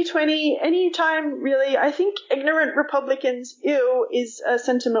 2007, 2020, any time really, I think ignorant Republicans, ew, is a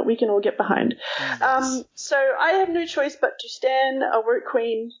sentiment we can all get behind. Yes. So I have no choice but to stand a woke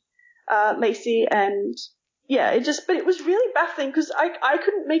queen, Lacey, and yeah, but it was really baffling because I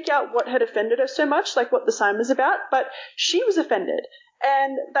couldn't make out what had offended her so much, like what the sign was about, but she was offended,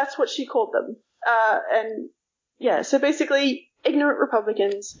 and that's what she called them. And yeah, so basically, ignorant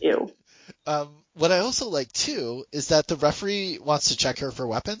Republicans, ew. What I also like too is that the referee wants to check her for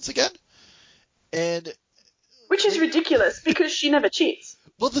weapons again, and which is ridiculous because she never cheats.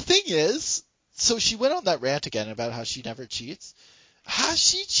 Well, the thing is, so she went on that rant again about how she never cheats. Has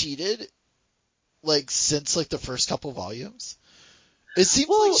she cheated like since like the first couple volumes? It seems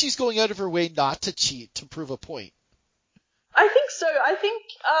like she's going out of her way not to cheat to prove a point. I think so. I think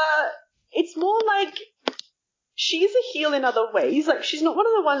it's more like she's a heel in other ways. Like, she's not one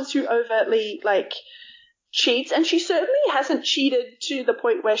of the ones who overtly, like, cheats, and she certainly hasn't cheated to the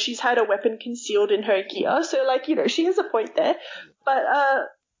point where she's had a weapon concealed in her gear. So, like, you know, she has a point there. But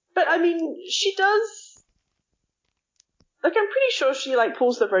I mean, she does, like, I'm pretty sure she, like,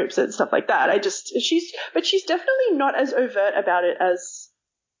 pulls the ropes and stuff like that. She's definitely not as overt about it as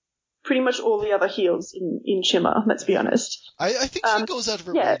pretty much all the other heels in Shimmer, let's be honest. I think she goes out of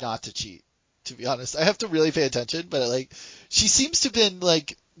her way not to cheat. To be honest, I have to really pay attention, but like, she seems to have been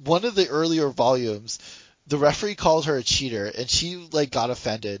like one of the earlier volumes. The referee called her a cheater, and she like got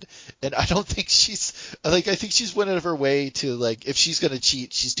offended. And I don't think she's like, I think she's went out of her way to like, if she's gonna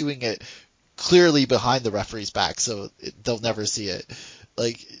cheat, she's doing it clearly behind the referee's back, so they'll never see it.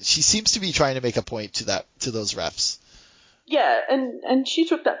 Like, she seems to be trying to make a point to those refs. Yeah, and she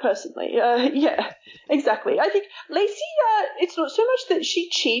took that personally. Yeah, exactly. I think Lacey, it's not so much that she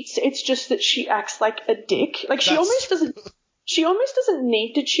cheats, it's just that she acts like a dick. Like, she almost doesn't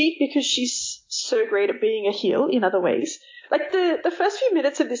need to cheat because she's so great at being a heel in other ways. Like, the first few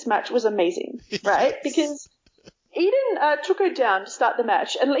minutes of this match was amazing, right? Yes. Because Eden took her down to start the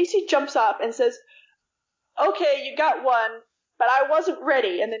match, and Lacey jumps up and says, "Okay, you got one, but I wasn't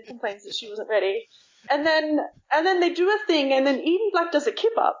ready," and then complains that she wasn't ready. And then they do a thing, and then Eden Black does a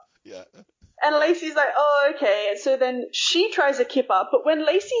kip up. Yeah. And Lacey's like, "Oh, okay." And so then she tries a kip up, but when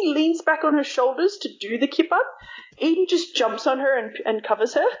Lacey leans back on her shoulders to do the kip up, Eden just jumps on her and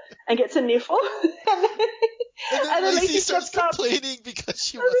covers her and gets a near fall. And then Lacey starts complaining because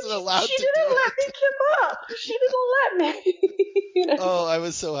she wasn't allowed to do it. She didn't let me kip up. She didn't let me. You know? Oh, I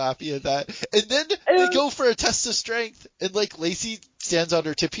was so happy at that. And then they go for a test of strength, and like Lacey stands on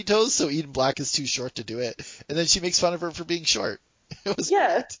her tippy toes, so Eden Black is too short to do it. And then she makes fun of her for being short. It was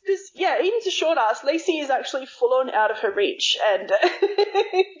great. Eden's a short ass. Lacey is actually full on out of her reach, and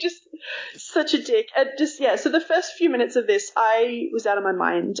just such a dick. And so the first few minutes of this, I was out of my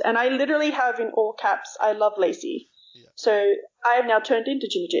mind, and I literally have in all caps, "I love Lacey." Yeah. So I have now turned into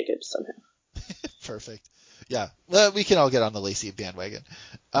Jimmy Jacobs somehow. Perfect. Yeah, well, we can all get on the Lacey bandwagon.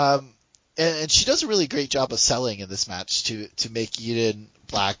 And she does a really great job of selling in this match to make Eden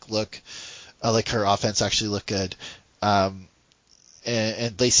Black look like her offense actually look good.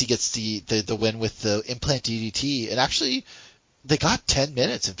 And Lacey gets the win with the implant DDT, and actually they got 10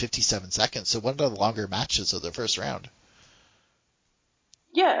 minutes and 57 seconds, so one of the longer matches of the first round.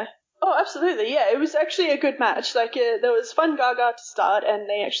 Yeah. Oh, absolutely. Yeah, it was actually a good match. Like, there was fun gaga to start, and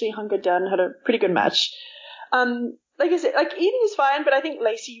they actually hunkered down and had a pretty good match. Like I said, like, Eden is fine, but I think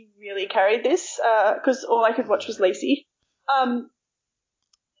Lacey really carried this, because all I could watch was Lacey.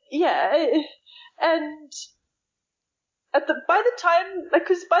 Yeah, and by the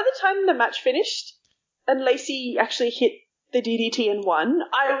time the match finished and Lacey actually hit the DDT and won,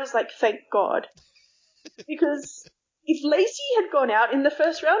 I was like, thank God. Because if Lacey had gone out in the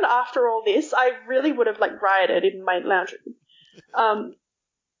first round after all this, I really would have like rioted in my lounge room.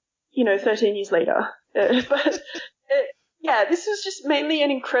 13 years later. Yeah, this was just mainly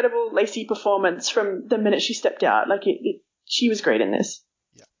an incredible Lacey performance from the minute she stepped out. Like, she was great in this.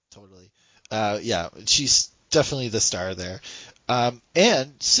 Yeah, totally. Yeah, she's definitely the star there.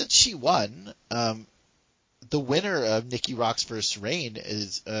 And since she won, the winner of Nikki Roxx versus Reign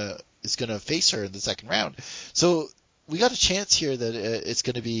is going to face her in the second round. So we got a chance here that it's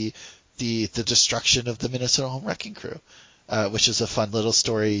going to be the destruction of the Minnesota Home Wrecking Crew, which is a fun little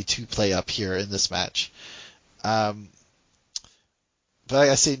story to play up here in this match. But but I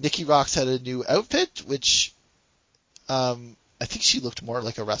gotta say, Nikki Roxx had a new outfit, which I think she looked more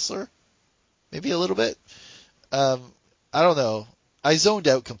like a wrestler, maybe a little bit. I don't know. I zoned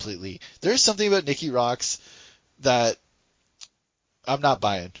out completely. There's something about Nikki Roxx that I'm not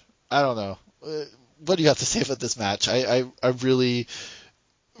buying. I don't know. What do you have to say about this match? I really,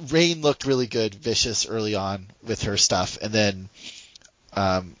 Rain looked really good, vicious early on with her stuff, and then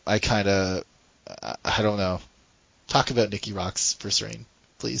I don't know. Talk about Nikki Roxx versus Rain,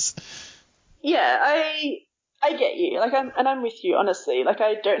 please. Yeah, I get you. Like, I'm with you, honestly. Like,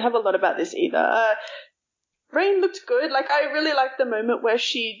 I don't have a lot about this either. Rain looked good. Like, I really liked the moment where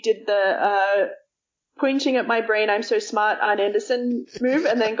she did the pointing at my brain, I'm so smart, Arn Anderson move,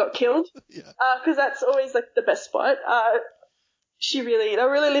 and then got killed. Yeah. Because that's always like the best spot. They're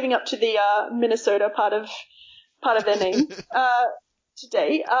really living up to the Minnesota part of their name.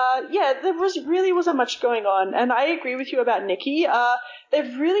 Today. There wasn't much going on, and I agree with you about Nikki.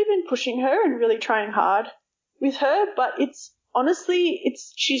 They've really been pushing her and really trying hard with her, but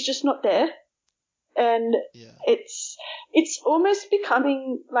she's just not there, and it's almost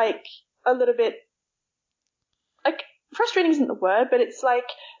becoming like a little bit like frustrating isn't the word, but it's like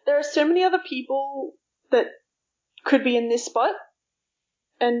there are so many other people that could be in this spot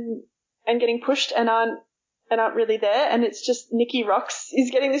and getting pushed and aren't really there, and it's just Nikki Roxx is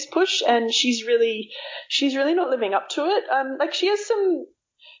getting this push, and she's really not living up to it. Like she has some,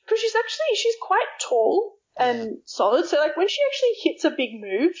 because she's quite tall and solid, so like when she actually hits a big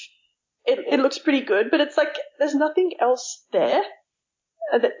move, it looks pretty good, but it's like there's nothing else there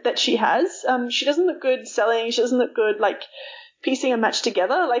that she has. She doesn't look good selling. She doesn't look good like piecing a match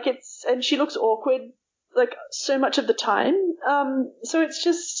together. And she looks awkward like so much of the time. So it's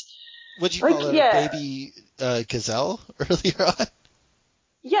just. What'd you call her? A baby gazelle earlier on?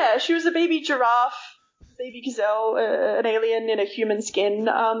 Yeah, she was a baby giraffe, baby gazelle, an alien in a human skin.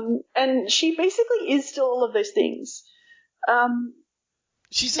 And she basically is still all of those things.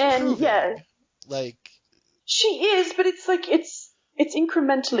 She's improving. And she is, but it's like it's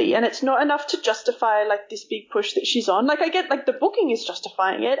incrementally, and it's not enough to justify like this big push that she's on. Like I get like the booking is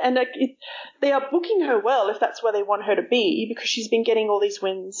justifying it, and like they are booking her well if that's where they want her to be, because she's been getting all these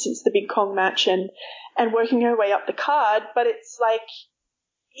wins since the Big Kong match and working her way up the card. But it's like,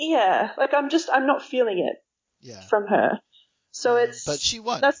 like I'm not feeling it from her. So but she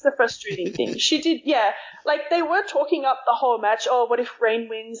won. That's the frustrating thing. She did, like they were talking up the whole match. Oh, what if Rain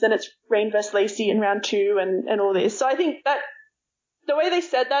wins? Then it's Rain versus Lacey in round 2 and all this. So I think that the way they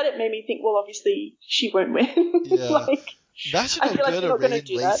said that, it made me think, well, obviously she won't win. Yeah. Imagine how good a Rain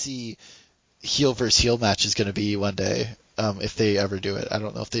Lacey heel versus heel match is going to be one day, if they ever do it. I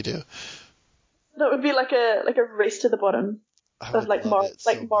don't know if they do. That would be like a race to the bottom of like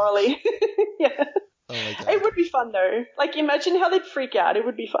morally. Yeah. Oh my God. It would be fun though. Like imagine how they'd freak out. It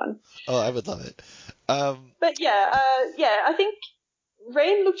would be fun. Oh, I would love it. But I think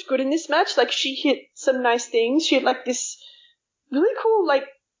Rain looked good in this match. Like she hit some nice things. She had like this really cool like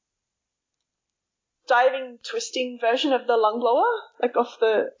diving twisting version of the lung blower, like off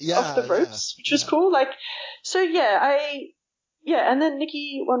the ropes, which was cool. Like so and then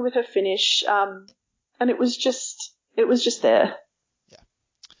Nikki won with her finish, and it was just there. Yeah.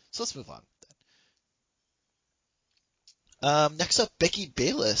 So let's move on. Next up, Becky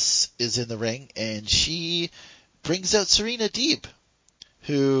Bayless is in the ring, and she brings out Serena Deeb,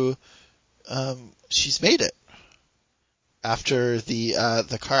 who she's made it after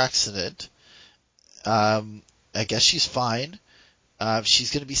the car accident. I guess she's fine.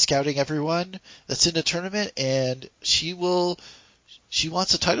 She's going to be scouting everyone that's in the tournament, and she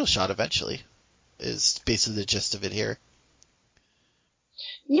wants a title shot eventually, is basically the gist of it here.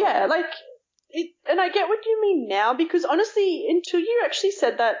 Yeah, like, and I get what you mean now, because honestly, until you actually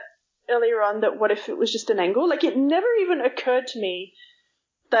said that earlier on, that what if it was just an angle, like it never even occurred to me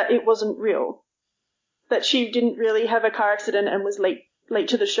that it wasn't real, that she didn't really have a car accident and was late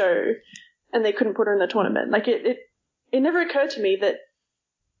to the show, and they couldn't put her in the tournament. Like it never occurred to me that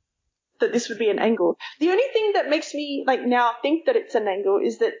this would be an angle. The only thing that makes me like now think that it's an angle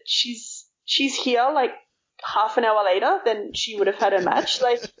is that she's here like half an hour later than she would have had her match.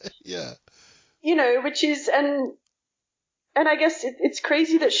 Like, yeah, you know, which is, and I guess it's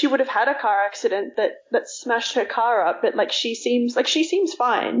crazy that she would have had a car accident that smashed her car up, but like she seems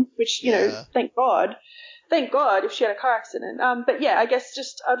fine, which, you know, thank God if she had a car accident. But yeah, I guess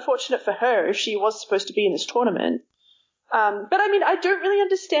just unfortunate for her if she was supposed to be in this tournament. But I mean, I don't really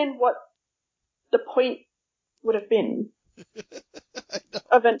understand what the point would have been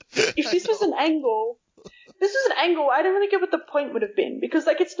of if this was an angle. I don't really get what the point would have been, because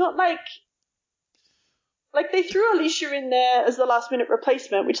like it's not like like they threw Alicia in there as the last minute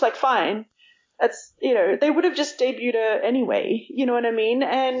replacement, which like fine. That's, they would have just debuted her anyway. You know what I mean?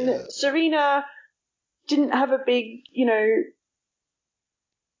 And Serena didn't have a big,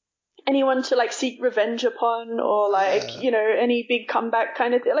 anyone to like seek revenge upon or like, any big comeback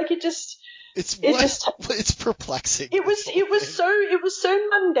kind of thing. Like it's perplexing. It was so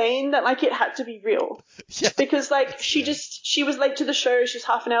mundane that like it had to be real. Yeah. Because like she was late to the show, she's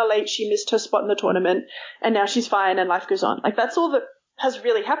half an hour late, she missed her spot in the tournament, and now she's fine and life goes on. Like that's all that has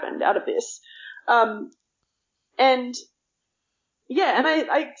really happened out of this. And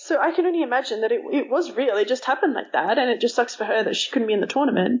so I can only imagine that it was real. It just happened like that, and it just sucks for her that she couldn't be in the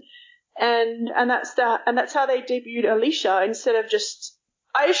tournament. And that's how they debuted Alicia instead of just.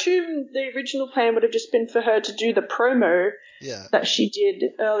 I assume the original plan would have just been for her to do the promo that she did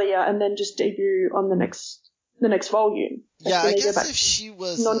earlier, and then just debut on the next volume. Yeah, I guess if she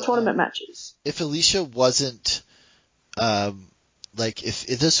was non-tournament matches. If Alicia wasn't. Like if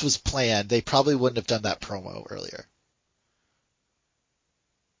this was planned, they probably wouldn't have done that promo earlier.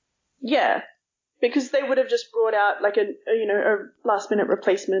 Yeah, because they would have just brought out like a last minute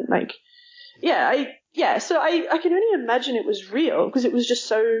replacement. Like, so I can only imagine it was real because it was just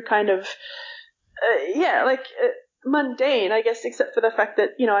so kind of, mundane, I guess, except for the fact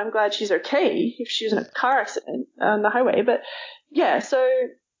that, I'm glad she's okay if she was in a car accident on the highway. But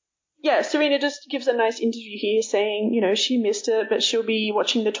Serena just gives a nice interview here saying, she missed it, but she'll be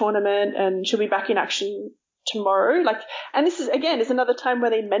watching the tournament and she'll be back in action tomorrow. Like, and this is another time where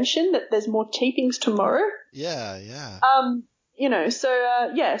they mention that there's more tapings tomorrow. Yeah.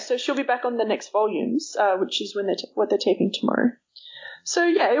 So she'll be back on the next volumes, which is when they're taping tomorrow. So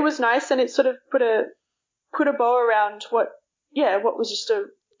yeah, it was nice, and it sort of put a bow around what was just a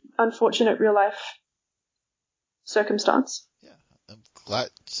unfortunate real life circumstance. I'm glad.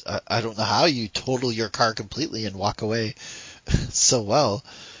 I don't know how you total your car completely and walk away so well.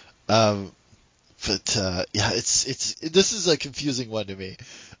 But this is a confusing one to me.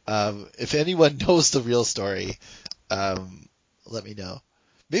 If anyone knows the real story, let me know.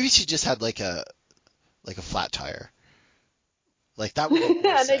 Maybe she just had like a flat tire. Like that would make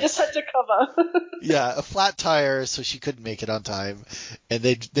more and they sense. just had to cover. Yeah, a flat tire, so she couldn't make it on time, and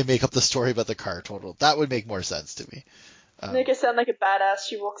they make up the story about the car total. That would make more sense to me. Make her sound like a badass.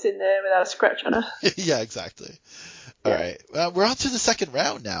 She walks in there without a scratch on her. Yeah, exactly. All right. We're on to the second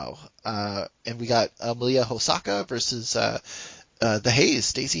round now. And we got Malia Hosaka versus the Hayes,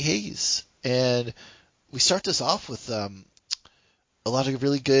 Stacey Hayes. And we start this off with a lot of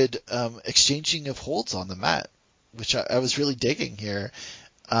really good exchanging of holds on the mat, which I was really digging here.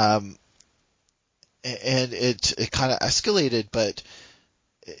 And it kind of escalated, but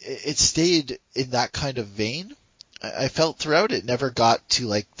it stayed in that kind of vein. I felt throughout it never got to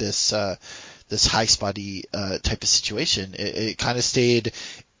like this high spotty type of situation. It kind of stayed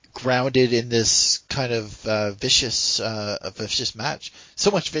grounded in this kind of vicious match.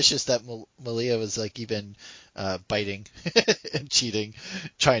 So much vicious that Malia was like even biting and cheating,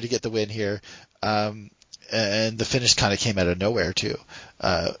 trying to get the win here. And the finish kind of came out of nowhere too,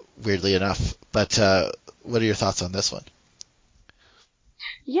 weirdly enough. But what are your thoughts on this one?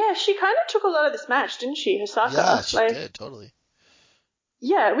 Yeah, she kind of took a lot of this match, didn't she, Hosaka? Yeah, she did, totally.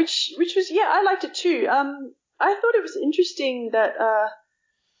 Yeah, which was, I liked it too. I thought it was interesting that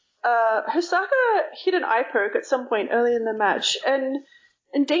Hosaka hit an eye poke at some point early in the match, and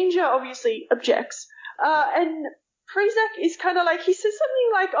Danger obviously objects. And Prezak is kind of like, he says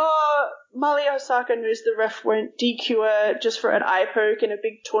something like, Malia Hosaka knows the ref won't DQ her just for an eye poke in a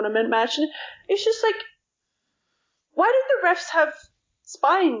big tournament match. And it's just like, why did the refs have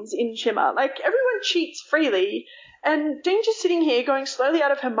spines in Shimmer? Like, everyone cheats freely, and Danger's sitting here going slowly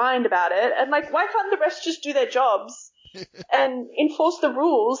out of her mind about it, and like, why can't the refs just do their jobs and enforce the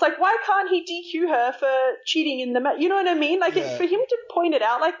rules? Like, why can't he DQ her for cheating in the match? You know what I mean? Like, for him to point it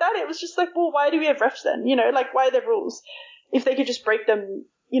out like that, it was just like, well, why do we have refs then? Like, why are there rules if they could just break them,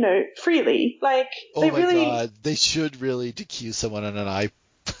 freely? Like, oh they my God, they should really DQ someone on an eye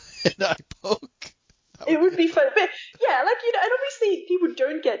poke. It would be fun. But yeah, like, and obviously people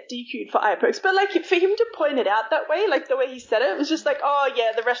don't get DQ'd for eye pokes, but like, for him to point it out that way, like the way he said it was just like, oh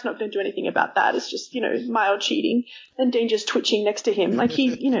yeah, the ref's not going to do anything about that. It's just, mild cheating, and Danger's twitching next to him. Like,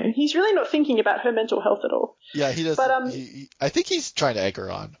 he's really not thinking about her mental health at all. Yeah, he does. But I think he's trying to egg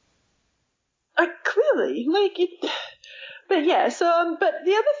her on. Clearly, like it. But yeah, so but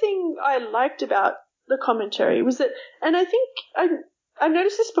the other thing I liked about the commentary was that, and I think I've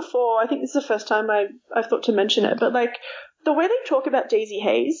noticed this before. I think this is the first time I've thought to mention it, but like the way they talk about Daisy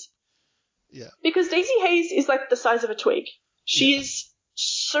Hayes. Yeah. Because Daisy Hayes is like the size of a twig. She's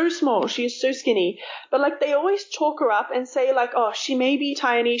so small. She is so skinny. But, like, they always talk her up and say, like, oh, she may be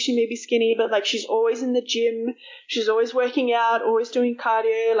tiny, she may be skinny, but, like, she's always in the gym. She's always working out, always doing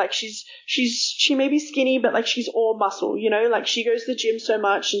cardio. Like, she may be skinny, but, like, she's all muscle, you know? Like, she goes to the gym so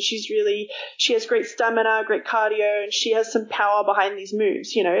much, and she has great stamina, great cardio, and she has some power behind these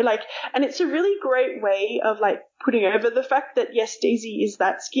moves, you know? Like, and it's a really great way of, like, putting over the fact that, yes, Daisy is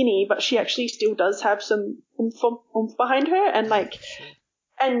that skinny, but she actually still does have some oomph behind her, and, like,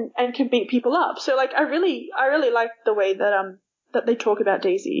 and can beat people up. So, like, I really like the way that they talk about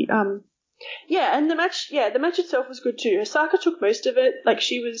Daisy. Yeah, and the match itself was good too. Osaka took most of it. Like,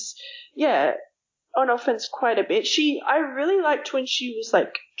 she was, on offense quite a bit. I really liked when she was,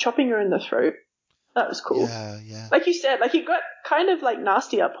 like, chopping her in the throat. That was cool. Yeah. Like you said, like, it got kind of, like,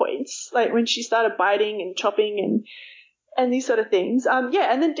 nasty at points, like when she started biting and chopping and these sort of things. And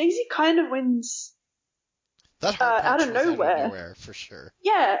then Daisy kind of wins that heart punch out of was nowhere. Out of nowhere, for sure.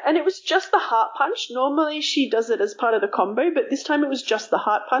 Yeah, and it was just the heart punch. Normally she does it as part of the combo, but this time it was just the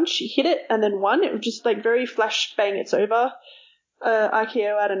heart punch. She hit it and then won. It was just, like, very flash bang, it's over.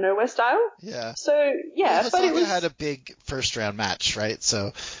 RKO out of nowhere style. Yeah. So, yeah, well, but it was... had a big first round match, right?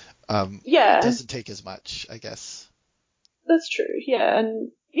 So, yeah. It doesn't take as much, I guess. That's true, yeah.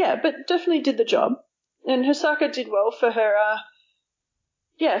 But definitely did the job. And Hosaka did well for her,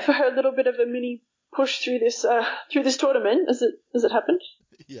 for her little bit of a mini push through this tournament as it happened.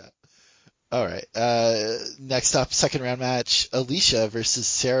 Yeah. All right. Next up, second round match, Alicia versus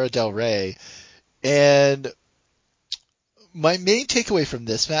Sarah Del Rey. And my main takeaway from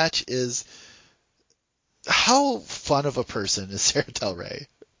this match is how fun of a person is Sarah Del Rey.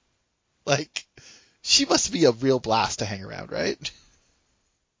 Like, she must be a real blast to hang around, right?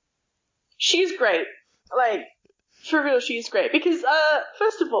 She's great. Like, for real, she's great. Because,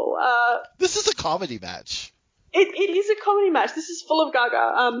 first of all, this is a comedy match. It is a comedy match. This is full of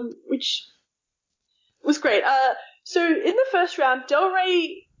Gaga, which was great. So in the first round, Del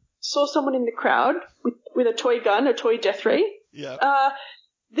Rey saw someone in the crowd with a toy gun, a toy death ray. Yeah.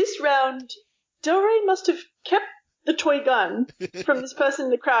 This round, Del Rey must have kept the toy gun from this person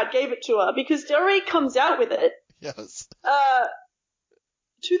in the crowd, gave it to her, because Del Rey comes out with it. Yes.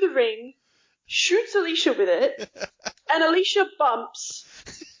 To the ring, shoots Alicia with it, and Alicia bumps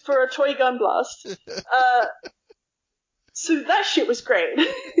for a toy gun blast. So that shit was great.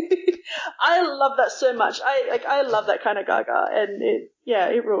 I love that so much. I love that kind of Gaga, and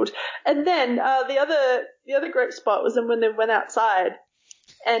it ruled. And then the other great spot was when they went outside,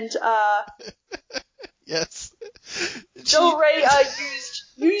 and yes, Del Rey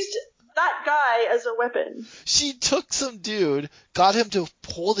used that guy as a weapon. She took some dude, got him to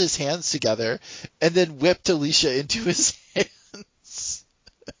hold his hands together, and then whipped Alicia into his hands.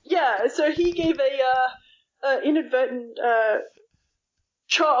 Yeah, so he gave a inadvertent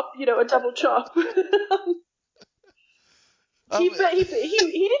chop, a double chop. He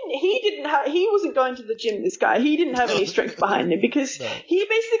wasn't going to the gym, this guy. He didn't have any strength behind him, because he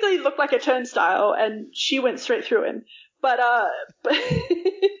basically looked like a turnstile, and she went straight through him. But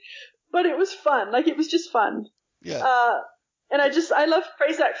but it was fun. Like, it was just fun. Yeah. And I love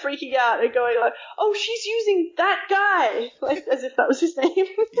Prazak freaking out and going like, oh, she's using that guy, like, as if that was his name.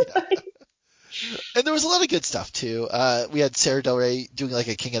 Yeah. And there was a lot of good stuff too. We had Sarah Del Rey doing like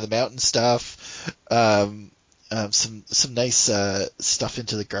a King of the Mountain stuff. Some nice stuff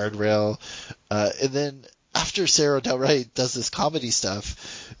into the guardrail. And then after Sarah Del Rey does this comedy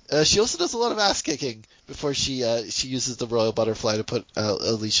stuff, she also does a lot of ass kicking before she uses the Royal Butterfly to put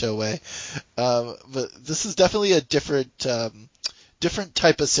Alicia away. But this is definitely a different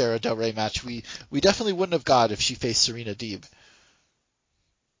type of Sarah Del Rey match. We definitely wouldn't have got if she faced Serena Deeb.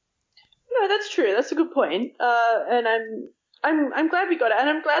 No, that's true. That's a good point. And I'm glad we got it, and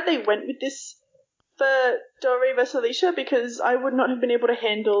I'm glad they went with this for Del Rey versus Alicia, because I would not have been able to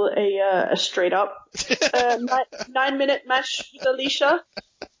handle a straight up 9-minute match with Alicia,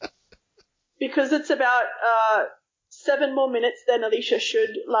 because it's about 7 more minutes than Alicia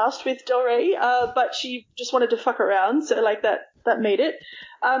should last with Del Rey. But she just wanted to fuck around, so like that made it.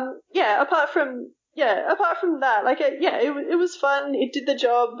 Apart from that, like, it was fun. It did the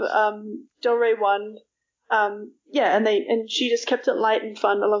job. Del Rey won. And she just kept it light and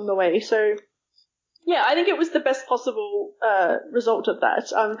fun along the way. So, yeah, I think it was the best possible result of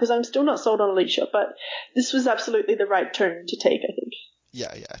that. Because I'm still not sold on Alicia, but this was absolutely the right turn to take, I think.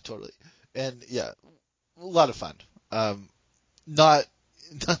 Yeah, totally. And yeah, a lot of fun. Not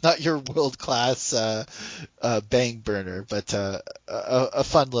your world class bang burner, but a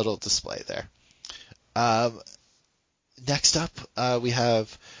fun little display there. Next up, we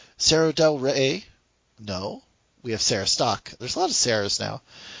have Sarah Del Rey. No, we have Sarah Stock. There's a lot of Sarahs now.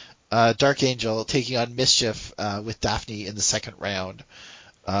 Dark Angel taking on Mischief with Daphne in the second round.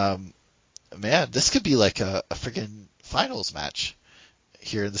 Man, this could be like a friggin' finals match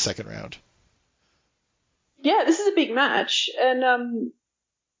here in the second round. Yeah, this is a big match. And,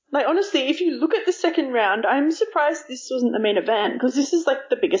 like, honestly, if you look at the second round, I'm surprised this wasn't the main event, because this is, like,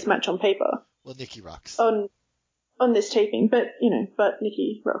 the biggest match on paper. Well, Nikki rocks. On this taping, but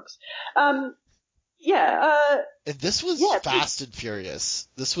Nikki rocks. And this was fast and furious.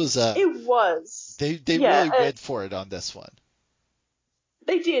 This was it was. They really went for it on this one.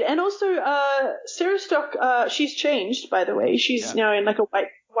 They did, and also Sarah Stock. She's changed, by the way. She's now in like a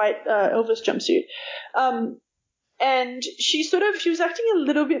white Elvis jumpsuit. And she was acting a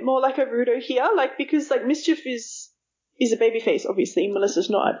little bit more like a Rudo here, like, because like Mischief is a babyface, obviously. Melissa's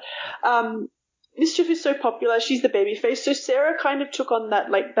not. Mischief is so popular, she's the babyface. So Sarah kind of took on that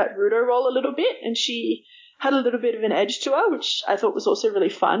Rudo role a little bit, and she had a little bit of an edge to her, which I thought was also really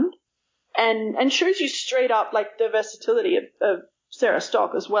fun, and shows you straight up like the versatility of Sarah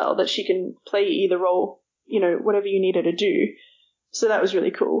Stock as well, that she can play either role, whatever you need her to do. So that was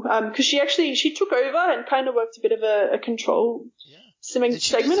really cool. Because she took over and kind of worked a bit of a control segment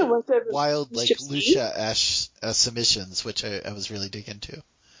and worked over wild like Lucha-ash submissions, which I was really digging into.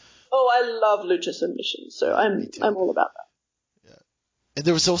 Oh, I love lucha submissions, so I'm all about that. Yeah, and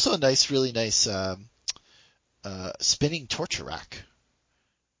there was also a really nice spinning torture rack.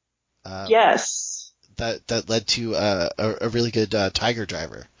 Yes. That led to a really good Tiger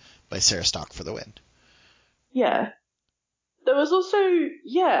Driver by Sarah Stock for the win. Yeah. There was also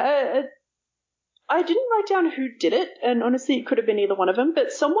I didn't write down who did it, and honestly, it could have been either one of them.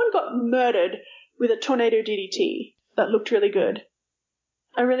 But someone got murdered with a tornado DDT that looked really good.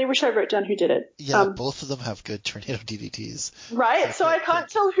 I really wish I wrote down who did it. Yeah, both of them have good tornado DDTs. Right, so I can't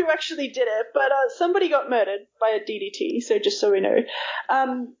tell who actually did it, but somebody got murdered by a DDT, so just so we know.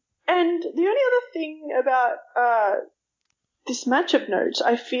 And the only other thing about this match of note,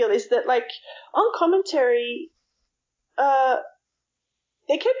 I feel, is that, like, on commentary,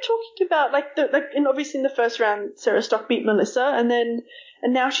 they kept talking about, and obviously in the first round, Sarah Stock beat Melissa, and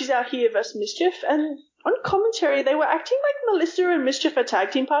now she's out here versus Mischief, and on commentary, they were acting like Melissa and Mischief are tag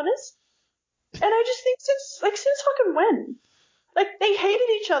team partners. And I just think since fucking when? Like, they hated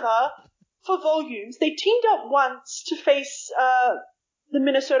each other for volumes. They teamed up once to face the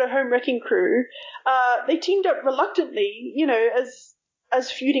Minnesota Home Wrecking Crew. They teamed up reluctantly,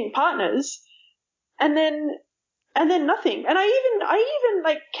 as feuding partners. And then nothing. And I even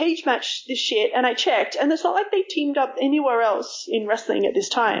like cage matched this shit, and I checked, and it's not like they teamed up anywhere else in wrestling at this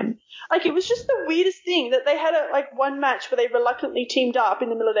time. Like, it was just the weirdest thing that they had one match where they reluctantly teamed up in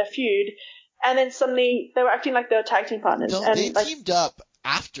the middle of their feud, and then suddenly they were acting like they were tag team partners. No, and they teamed up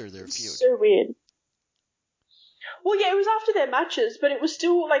after their feud. So weird. Well, yeah, it was after their matches, but it was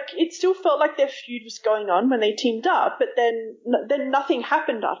still it still felt like their feud was going on when they teamed up, but then nothing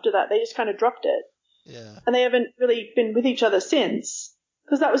happened after that. They just kind of dropped it. Yeah. And they haven't really been with each other since,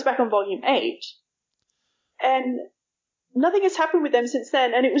 because that was back on Volume 8. And nothing has happened with them since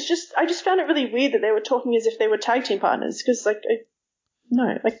then, and I just found it really weird that they were talking as if they were tag team partners, because,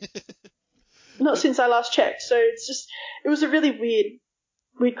 not since I last checked. So it was a really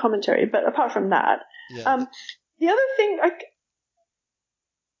weird commentary, but apart from that, the other thing,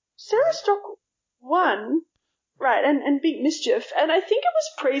 Sarah Stock won, right, and beat Mischief, and I think it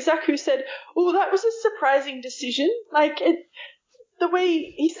was Prazak who said, "Oh, that was a surprising decision." The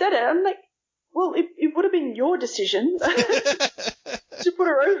way he said it, I'm like, well, it would have been your decision to put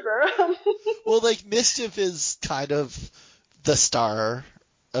her over. Well, Mischief is kind of the star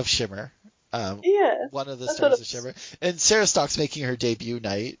of Shimmer. One of the stars of Shimmer. And Sarah Stock's making her debut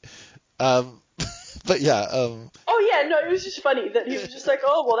night. But yeah. Oh yeah, no, it was just funny that he was just like,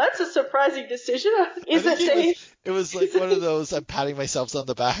 "Oh, well, that's a surprising decision." Is it Dave? It was like one of those I'm patting myself on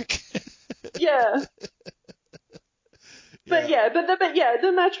the back. Yeah. But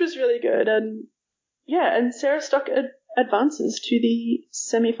the match was really good, and Sarah Stock advances to the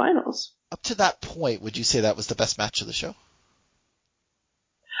semifinals. Up to that point, would you say that was the best match of the show?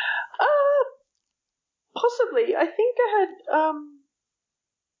 Possibly. I think I had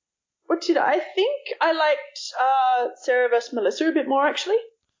I think I liked Sarah vs. Melissa a bit more, actually.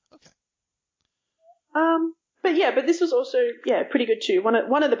 Okay. But this was also pretty good too.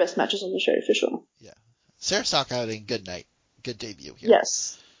 One of the best matches on the show for sure. Yeah. Sarah Stock having good night. Good debut here.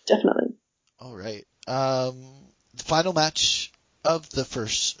 Yes, definitely. All right. The final match of the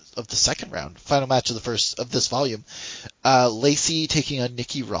second round. Final match of this volume. Lacey taking on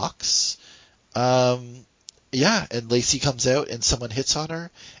Nikki Rocks. And Lacey comes out and someone hits on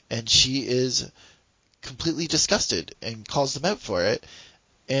her, and she is completely disgusted and calls them out for it.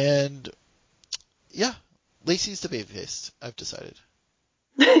 And yeah, Lacey's the babyface, I've decided.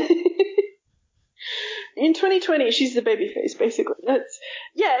 In 2020, she's the babyface, basically. It's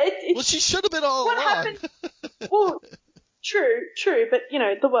Well, she should have been all what along. happened. Well, true, but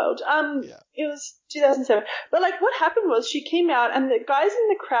the world. It was 2007. But like, what happened was she came out, and the guys in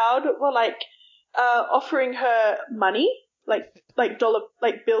the crowd were like offering her money, like dollar,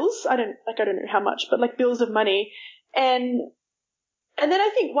 like bills. I don't know how much, but like bills of money, and then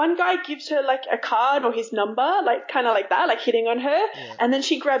I think one guy gives her like a card or his number, like kind of like that, like hitting on her, and then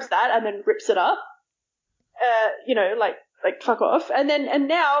she grabs that and then rips it up. Like fuck off. And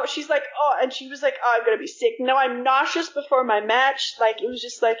now she's like, and she was like, I'm gonna be sick. No, I'm nauseous before my match. Like, it was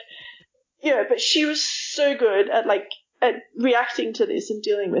just like, but she was so good at reacting to this and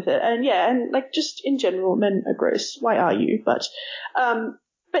dealing with it. And like, just in general, men are gross. Why are you? But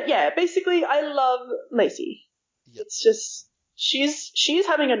yeah, basically, I love Lacey. Yep. It's just, she's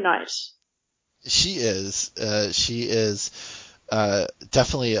having a night. She is. She is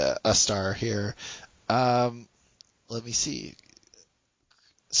definitely a star here. Let me see.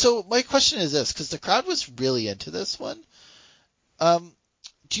 So my question is this, because the crowd was really into this one. Do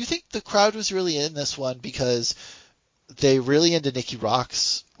you think the crowd was really in this one because they really into Nikki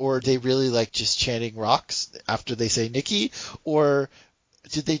Rocks, or they really like just chanting Rocks after they say Nikki, or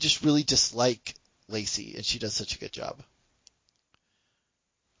did they just really dislike Lacey and she does such a good job?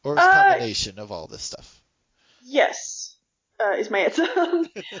 Or it's a combination of all this stuff? Yes. Is my answer.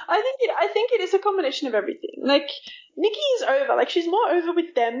 I think it is a combination of everything. Like, Nikki is over. Like, she's more over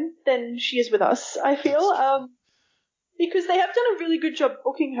with them than she is with us, I feel. Because they have done a really good job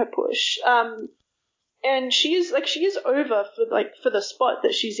booking her push. And she is over for the spot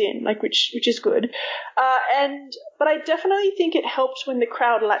that she's in, like, which is good. But I definitely think it helped when the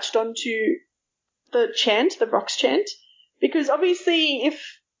crowd latched onto the Rocks chant, because obviously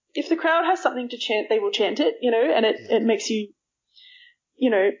if the crowd has something to chant, they will chant it, and it makes you,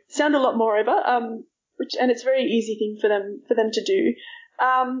 sound a lot more over, and it's a very easy thing for them to do.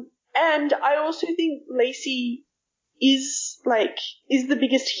 And I also think Lacey is the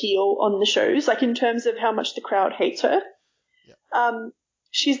biggest heel on the shows, like, in terms of how much the crowd hates her. Yeah.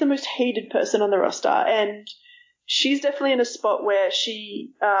 She's the most hated person on the roster, and she's definitely in a spot where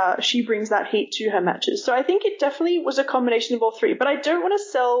she brings that heat to her matches. So I think it definitely was a combination of all three. But I don't want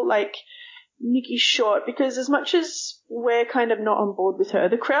to sell, like, Nikki short, because as much as we're kind of not on board with her,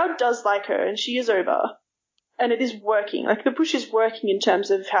 the crowd does like her, and she is over. And it is working. Like, the push is working in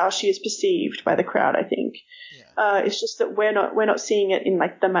terms of how she is perceived by the crowd, I think. Yeah. It's just that we're not seeing it in,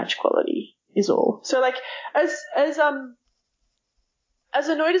 like, the match quality is all. So, like, as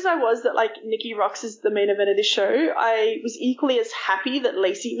annoyed as I was that, like, Nikki Rocks is the main event of this show, I was equally as happy that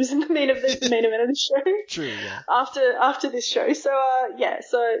Lacey was in the main event of the show. True, yeah. After this show. So,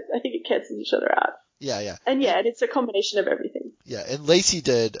 so I think it cancels each other out. Yeah. And it's a combination of everything. Yeah, and Lacey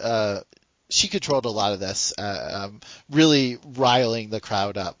did, she controlled a lot of this, really riling the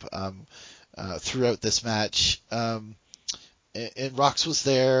crowd up throughout this match. And Rocks was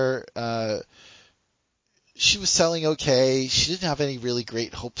there. She was selling okay. She didn't have any really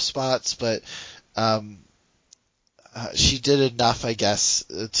great hope spots, but she did enough, I guess,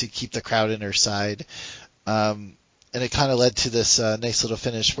 to keep the crowd in her side. And it kind of led to this nice little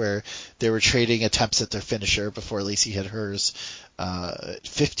finish where they were trading attempts at their finisher before Lacey hit hers.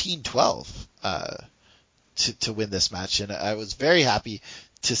 15-12 to win this match, and I was very happy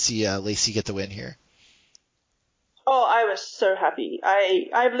to see Lacey get the win here. Oh, I was so happy.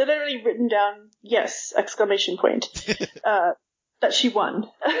 I've literally written down yes! ! That she won.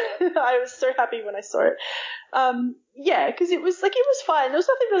 I was so happy when I saw it. Because it was fine. There was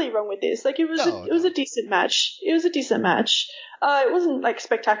nothing really wrong with this. Like, it was a decent match. It was a decent match. It wasn't, like,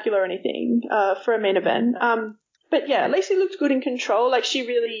 spectacular or anything for a main event. But yeah, Lacey looked good in control. Like, she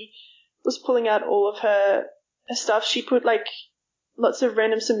really was pulling out all of her stuff. She put, like, lots of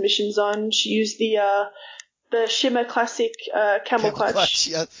random submissions on. She used the Shimmer Classic camel clutch.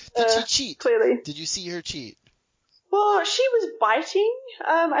 Yeah. Did she cheat? Clearly. Did you see her cheat? Well, she was biting.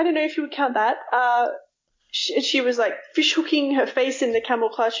 I don't know if you would count that. She was, like, fish hooking her face in the camel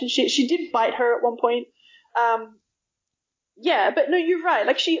clutch, and she did bite her at one point. Yeah, but no, you're right.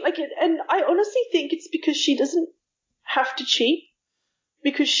 Like, and I honestly think it's because she doesn't have to cheat,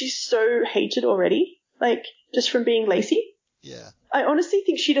 because she's so hated already, like, just from being Lacey. Yeah. I honestly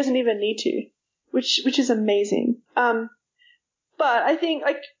think she doesn't even need to, which is amazing. But I think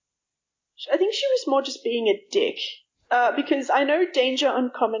she was more just being a dick, because I know Danger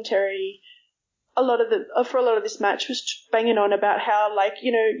on commentary, for a lot of this match was banging on about how, like,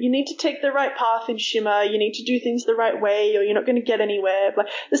 you know, you need to take the right path in Shimmer, you need to do things the right way, or you're not going to get anywhere. Like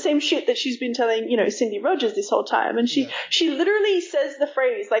the same shit that she's been telling, you know, Cindy Rogers this whole time, and she literally says the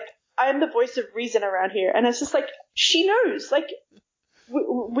phrase like, "I'm the voice of reason around here," and it's just like she knows, like.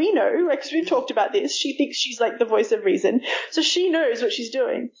 We know, like, because we've talked about this. She thinks she's like the voice of reason, so she knows what she's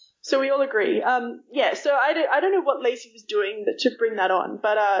doing. So we all agree. So I don't know what Lacey was doing to bring that on,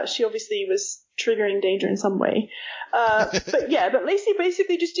 but she obviously was triggering danger in some way. But Lacey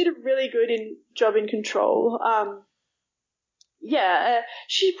basically just did a really good job in control.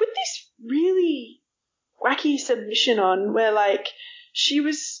 She put this really wacky submission on where, like, she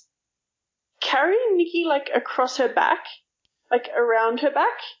was carrying Nikki, like, across her back, like around her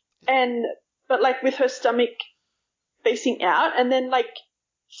back, but like with her stomach facing out, and then like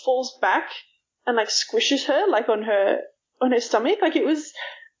falls back and like squishes her like on her stomach. Like it was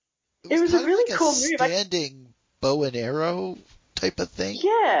a really like cool a move. Standing bow and arrow type of thing.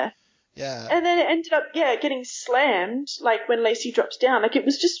 Yeah. Yeah. And then it ended up getting slammed like when Lacey drops down. Like it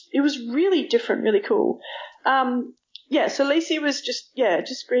was really different, really cool. So Lacey was just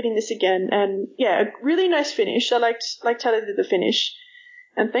grading this again, and a really nice finish. I liked how they did the finish,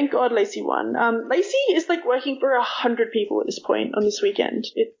 and thank God Lacey won. Lacey is like working for 100 people at this point on this weekend.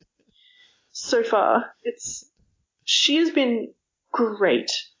 So far, she has been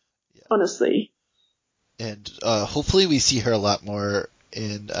great, honestly. And hopefully we see her a lot more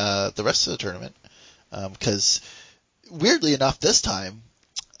in the rest of the tournament, because weirdly enough this time,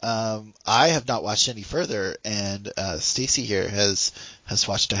 I have not watched any further, and Stacey here has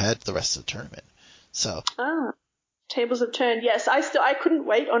watched ahead the rest of the tournament. So tables have turned. Yes, I couldn't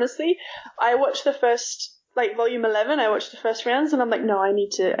wait, honestly. I watched the first, like, volume 11. I watched the first rounds, and I'm like, no, I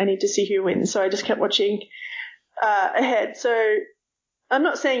need to see who wins. So I just kept watching ahead. So I'm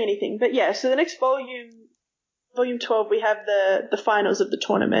not saying anything, but so the next volume 12, we have the finals of the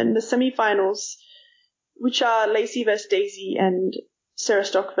tournament, the semi-finals, which are Lacey versus Daisy and Sarah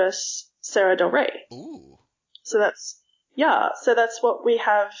Stock versus Sarah Del Rey. Ooh. So that's what we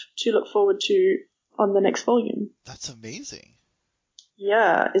have to look forward to on the next volume. That's amazing.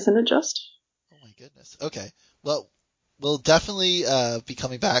 Yeah, isn't it just? Oh my goodness. Okay. Well, we'll definitely be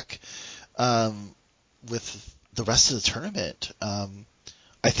coming back with the rest of the tournament.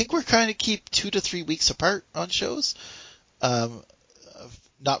 I think we're trying to keep 2 to 3 weeks apart on shows.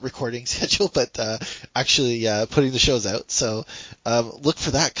 Not recording schedule, but actually putting the shows out. So look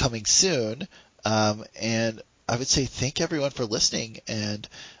for that coming soon. And I would say thank everyone for listening. And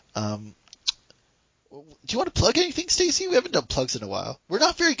do you want to plug anything, Stacey? We haven't done plugs in a while. We're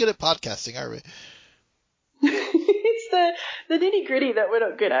not very good at podcasting, are we? It's the nitty gritty that we're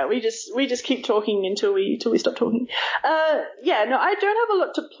not good at. We just keep talking until we stop talking. I don't have a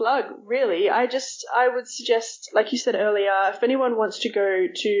lot to plug, really. I would suggest, like you said earlier, if anyone wants to go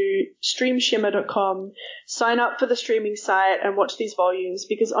to streamshimmer.com, sign up for the streaming site and watch these volumes,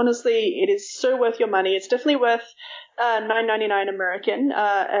 because honestly, it is so worth your money. It's definitely worth $9.99 American,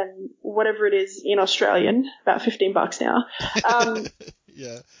 and whatever it is in Australian, about $15 now.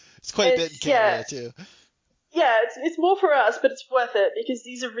 Yeah, it's quite a bit in Canada too. Yeah, it's more for us, but it's worth it because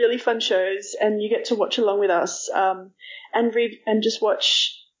these are really fun shows, and you get to watch along with us, and just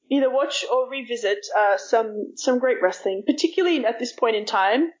watch or revisit some great wrestling, particularly at this point in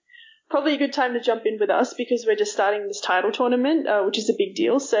time. Probably a good time to jump in with us because we're just starting this title tournament, which is a big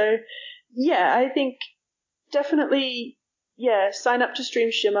deal. So I think definitely sign up to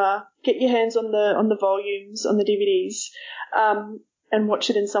Stream Shimmer, get your hands on the volumes, on the DVDs, and watch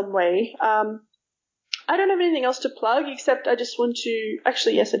it in some way. I don't have anything else to plug except I just want to –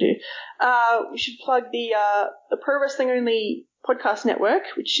 actually, yes, I do. We should plug the Pro Wrestling Only podcast network,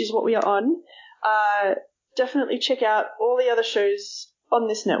 which is what we are on. Definitely check out all the other shows on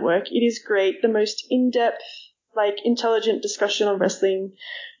this network. It is great. The most in-depth, like, intelligent discussion on wrestling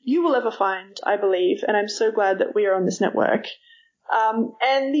you will ever find, I believe, and I'm so glad that we are on this network.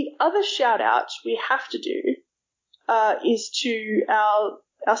 And the other shout-out we have to do is to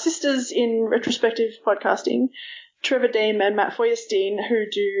our sisters in retrospective podcasting, Trevor Dame and Matt Feuerstein, who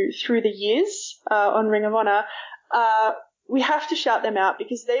do Through the Years on Ring of Honor. We have to shout them out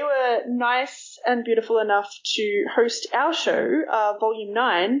because they were nice and beautiful enough to host our show, Volume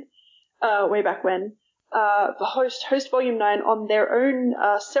 9, way back when, host Volume 9 on their own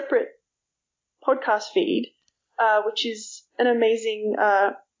separate podcast feed, which is an amazing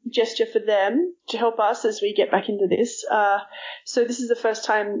gesture for them to help us as we get back into this. So this is the first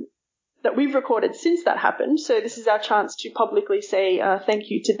time that we've recorded since that happened. So this is our chance to publicly say thank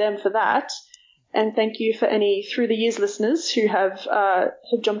you to them for that. And thank you for any Through the Years listeners who have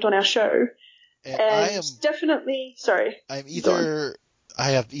jumped on our show. And definitely, sorry. I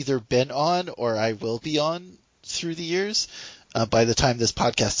have either been on or I will be on through the years by the time this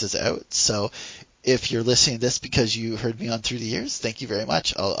podcast is out. So if you're listening to this because you heard me on through the years, thank you very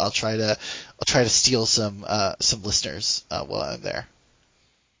much. I'll try to steal some listeners while I'm there.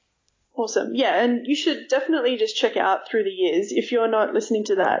 Awesome. Yeah, and you should definitely just check out Through the Years if you're not listening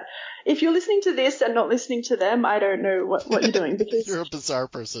to that. If you're listening to this and not listening to them, I don't know what you're doing, because you're a bizarre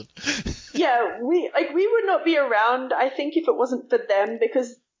person. Yeah, we would not be around, I think, if it wasn't for them,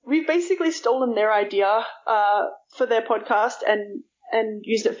 because we've basically stolen their idea for their podcast and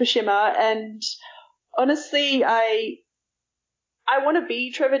used it for Shimmer. And honestly, I want to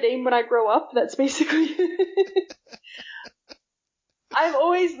be Trevor Dean when I grow up. That's basically I'm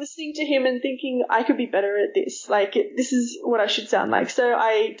always listening to him and thinking I could be better at this. This is what I should sound like. So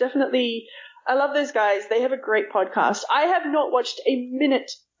I love those guys. They have a great podcast. I have not watched a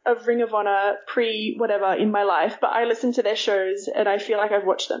minute of Ring of Honor pre-whatever in my life, but I listen to their shows and I feel like I've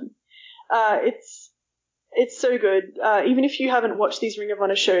watched them. It's so good. Even if you haven't watched these Ring of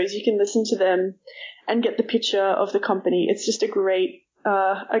Honor shows, you can listen to them and get the picture of the company. It's just a great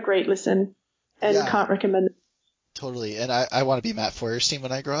listen, and can't recommend it. Totally, and I want to be Matt Feuerstein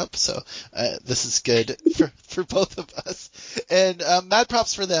when I grow up, so this is good for both of us. And mad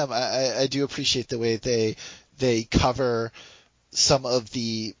props for them. I do appreciate the way they cover some of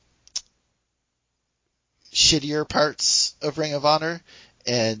the shittier parts of Ring of Honor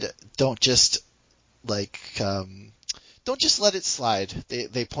and don't just let it slide.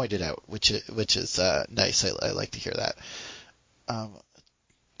 They point it out, which is nice. I like to hear that.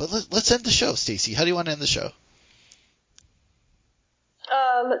 But let's end the show, Stacey. How do you want to end the show?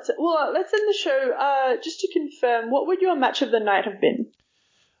 Let's end the show. Just to confirm, what would your match of the night have been?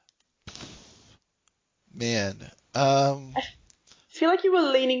 Man, I feel like you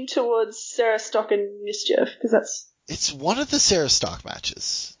were leaning towards Sarah Stock and Mischief, because it's one of the Sarah Stock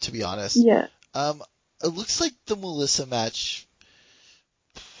matches, to be honest. Yeah. It looks like the Melissa match.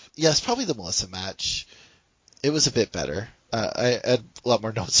 Yes, probably the Melissa match. It was a bit better. I had a lot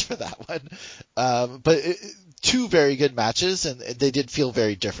more notes for that one. But two very good matches, and they did feel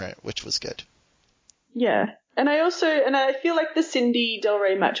very different, which was good. Yeah. And I feel like the Cindy Del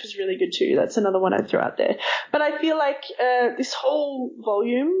Rey match was really good too. That's another one I'd throw out there. But I feel like this whole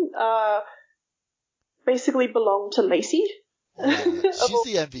volume basically belonged to Lacey. Yeah, she's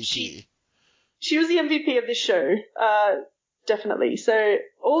the MVP. She was the MVP of this show, definitely. So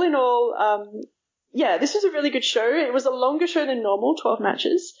all in all, this was a really good show. It was a longer show than normal, 12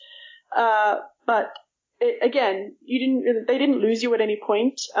 matches. But they didn't lose you at any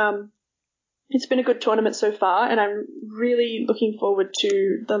point. It's been a good tournament so far, and I'm really looking forward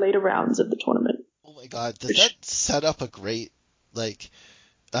to the later rounds of the tournament. Oh my God, does that set up a great,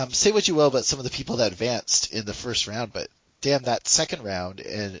 say what you will about some of the people that advanced in the first round, but damn, that second round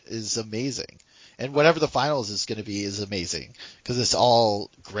is amazing. And whatever the finals is going to be is amazing, because it's all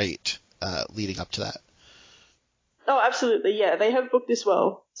great leading up to that. Oh, absolutely, yeah. They have booked this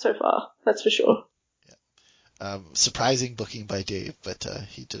well so far, that's for sure. Yeah. Surprising booking by Dave, but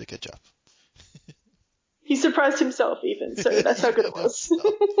he did a good job. He surprised himself even, so that's how good it was.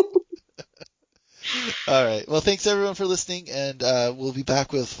 All right. Well, thanks everyone for listening, and we'll be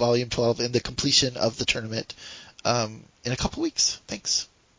back with Volume 12 and the completion of the tournament in a couple weeks. Thanks.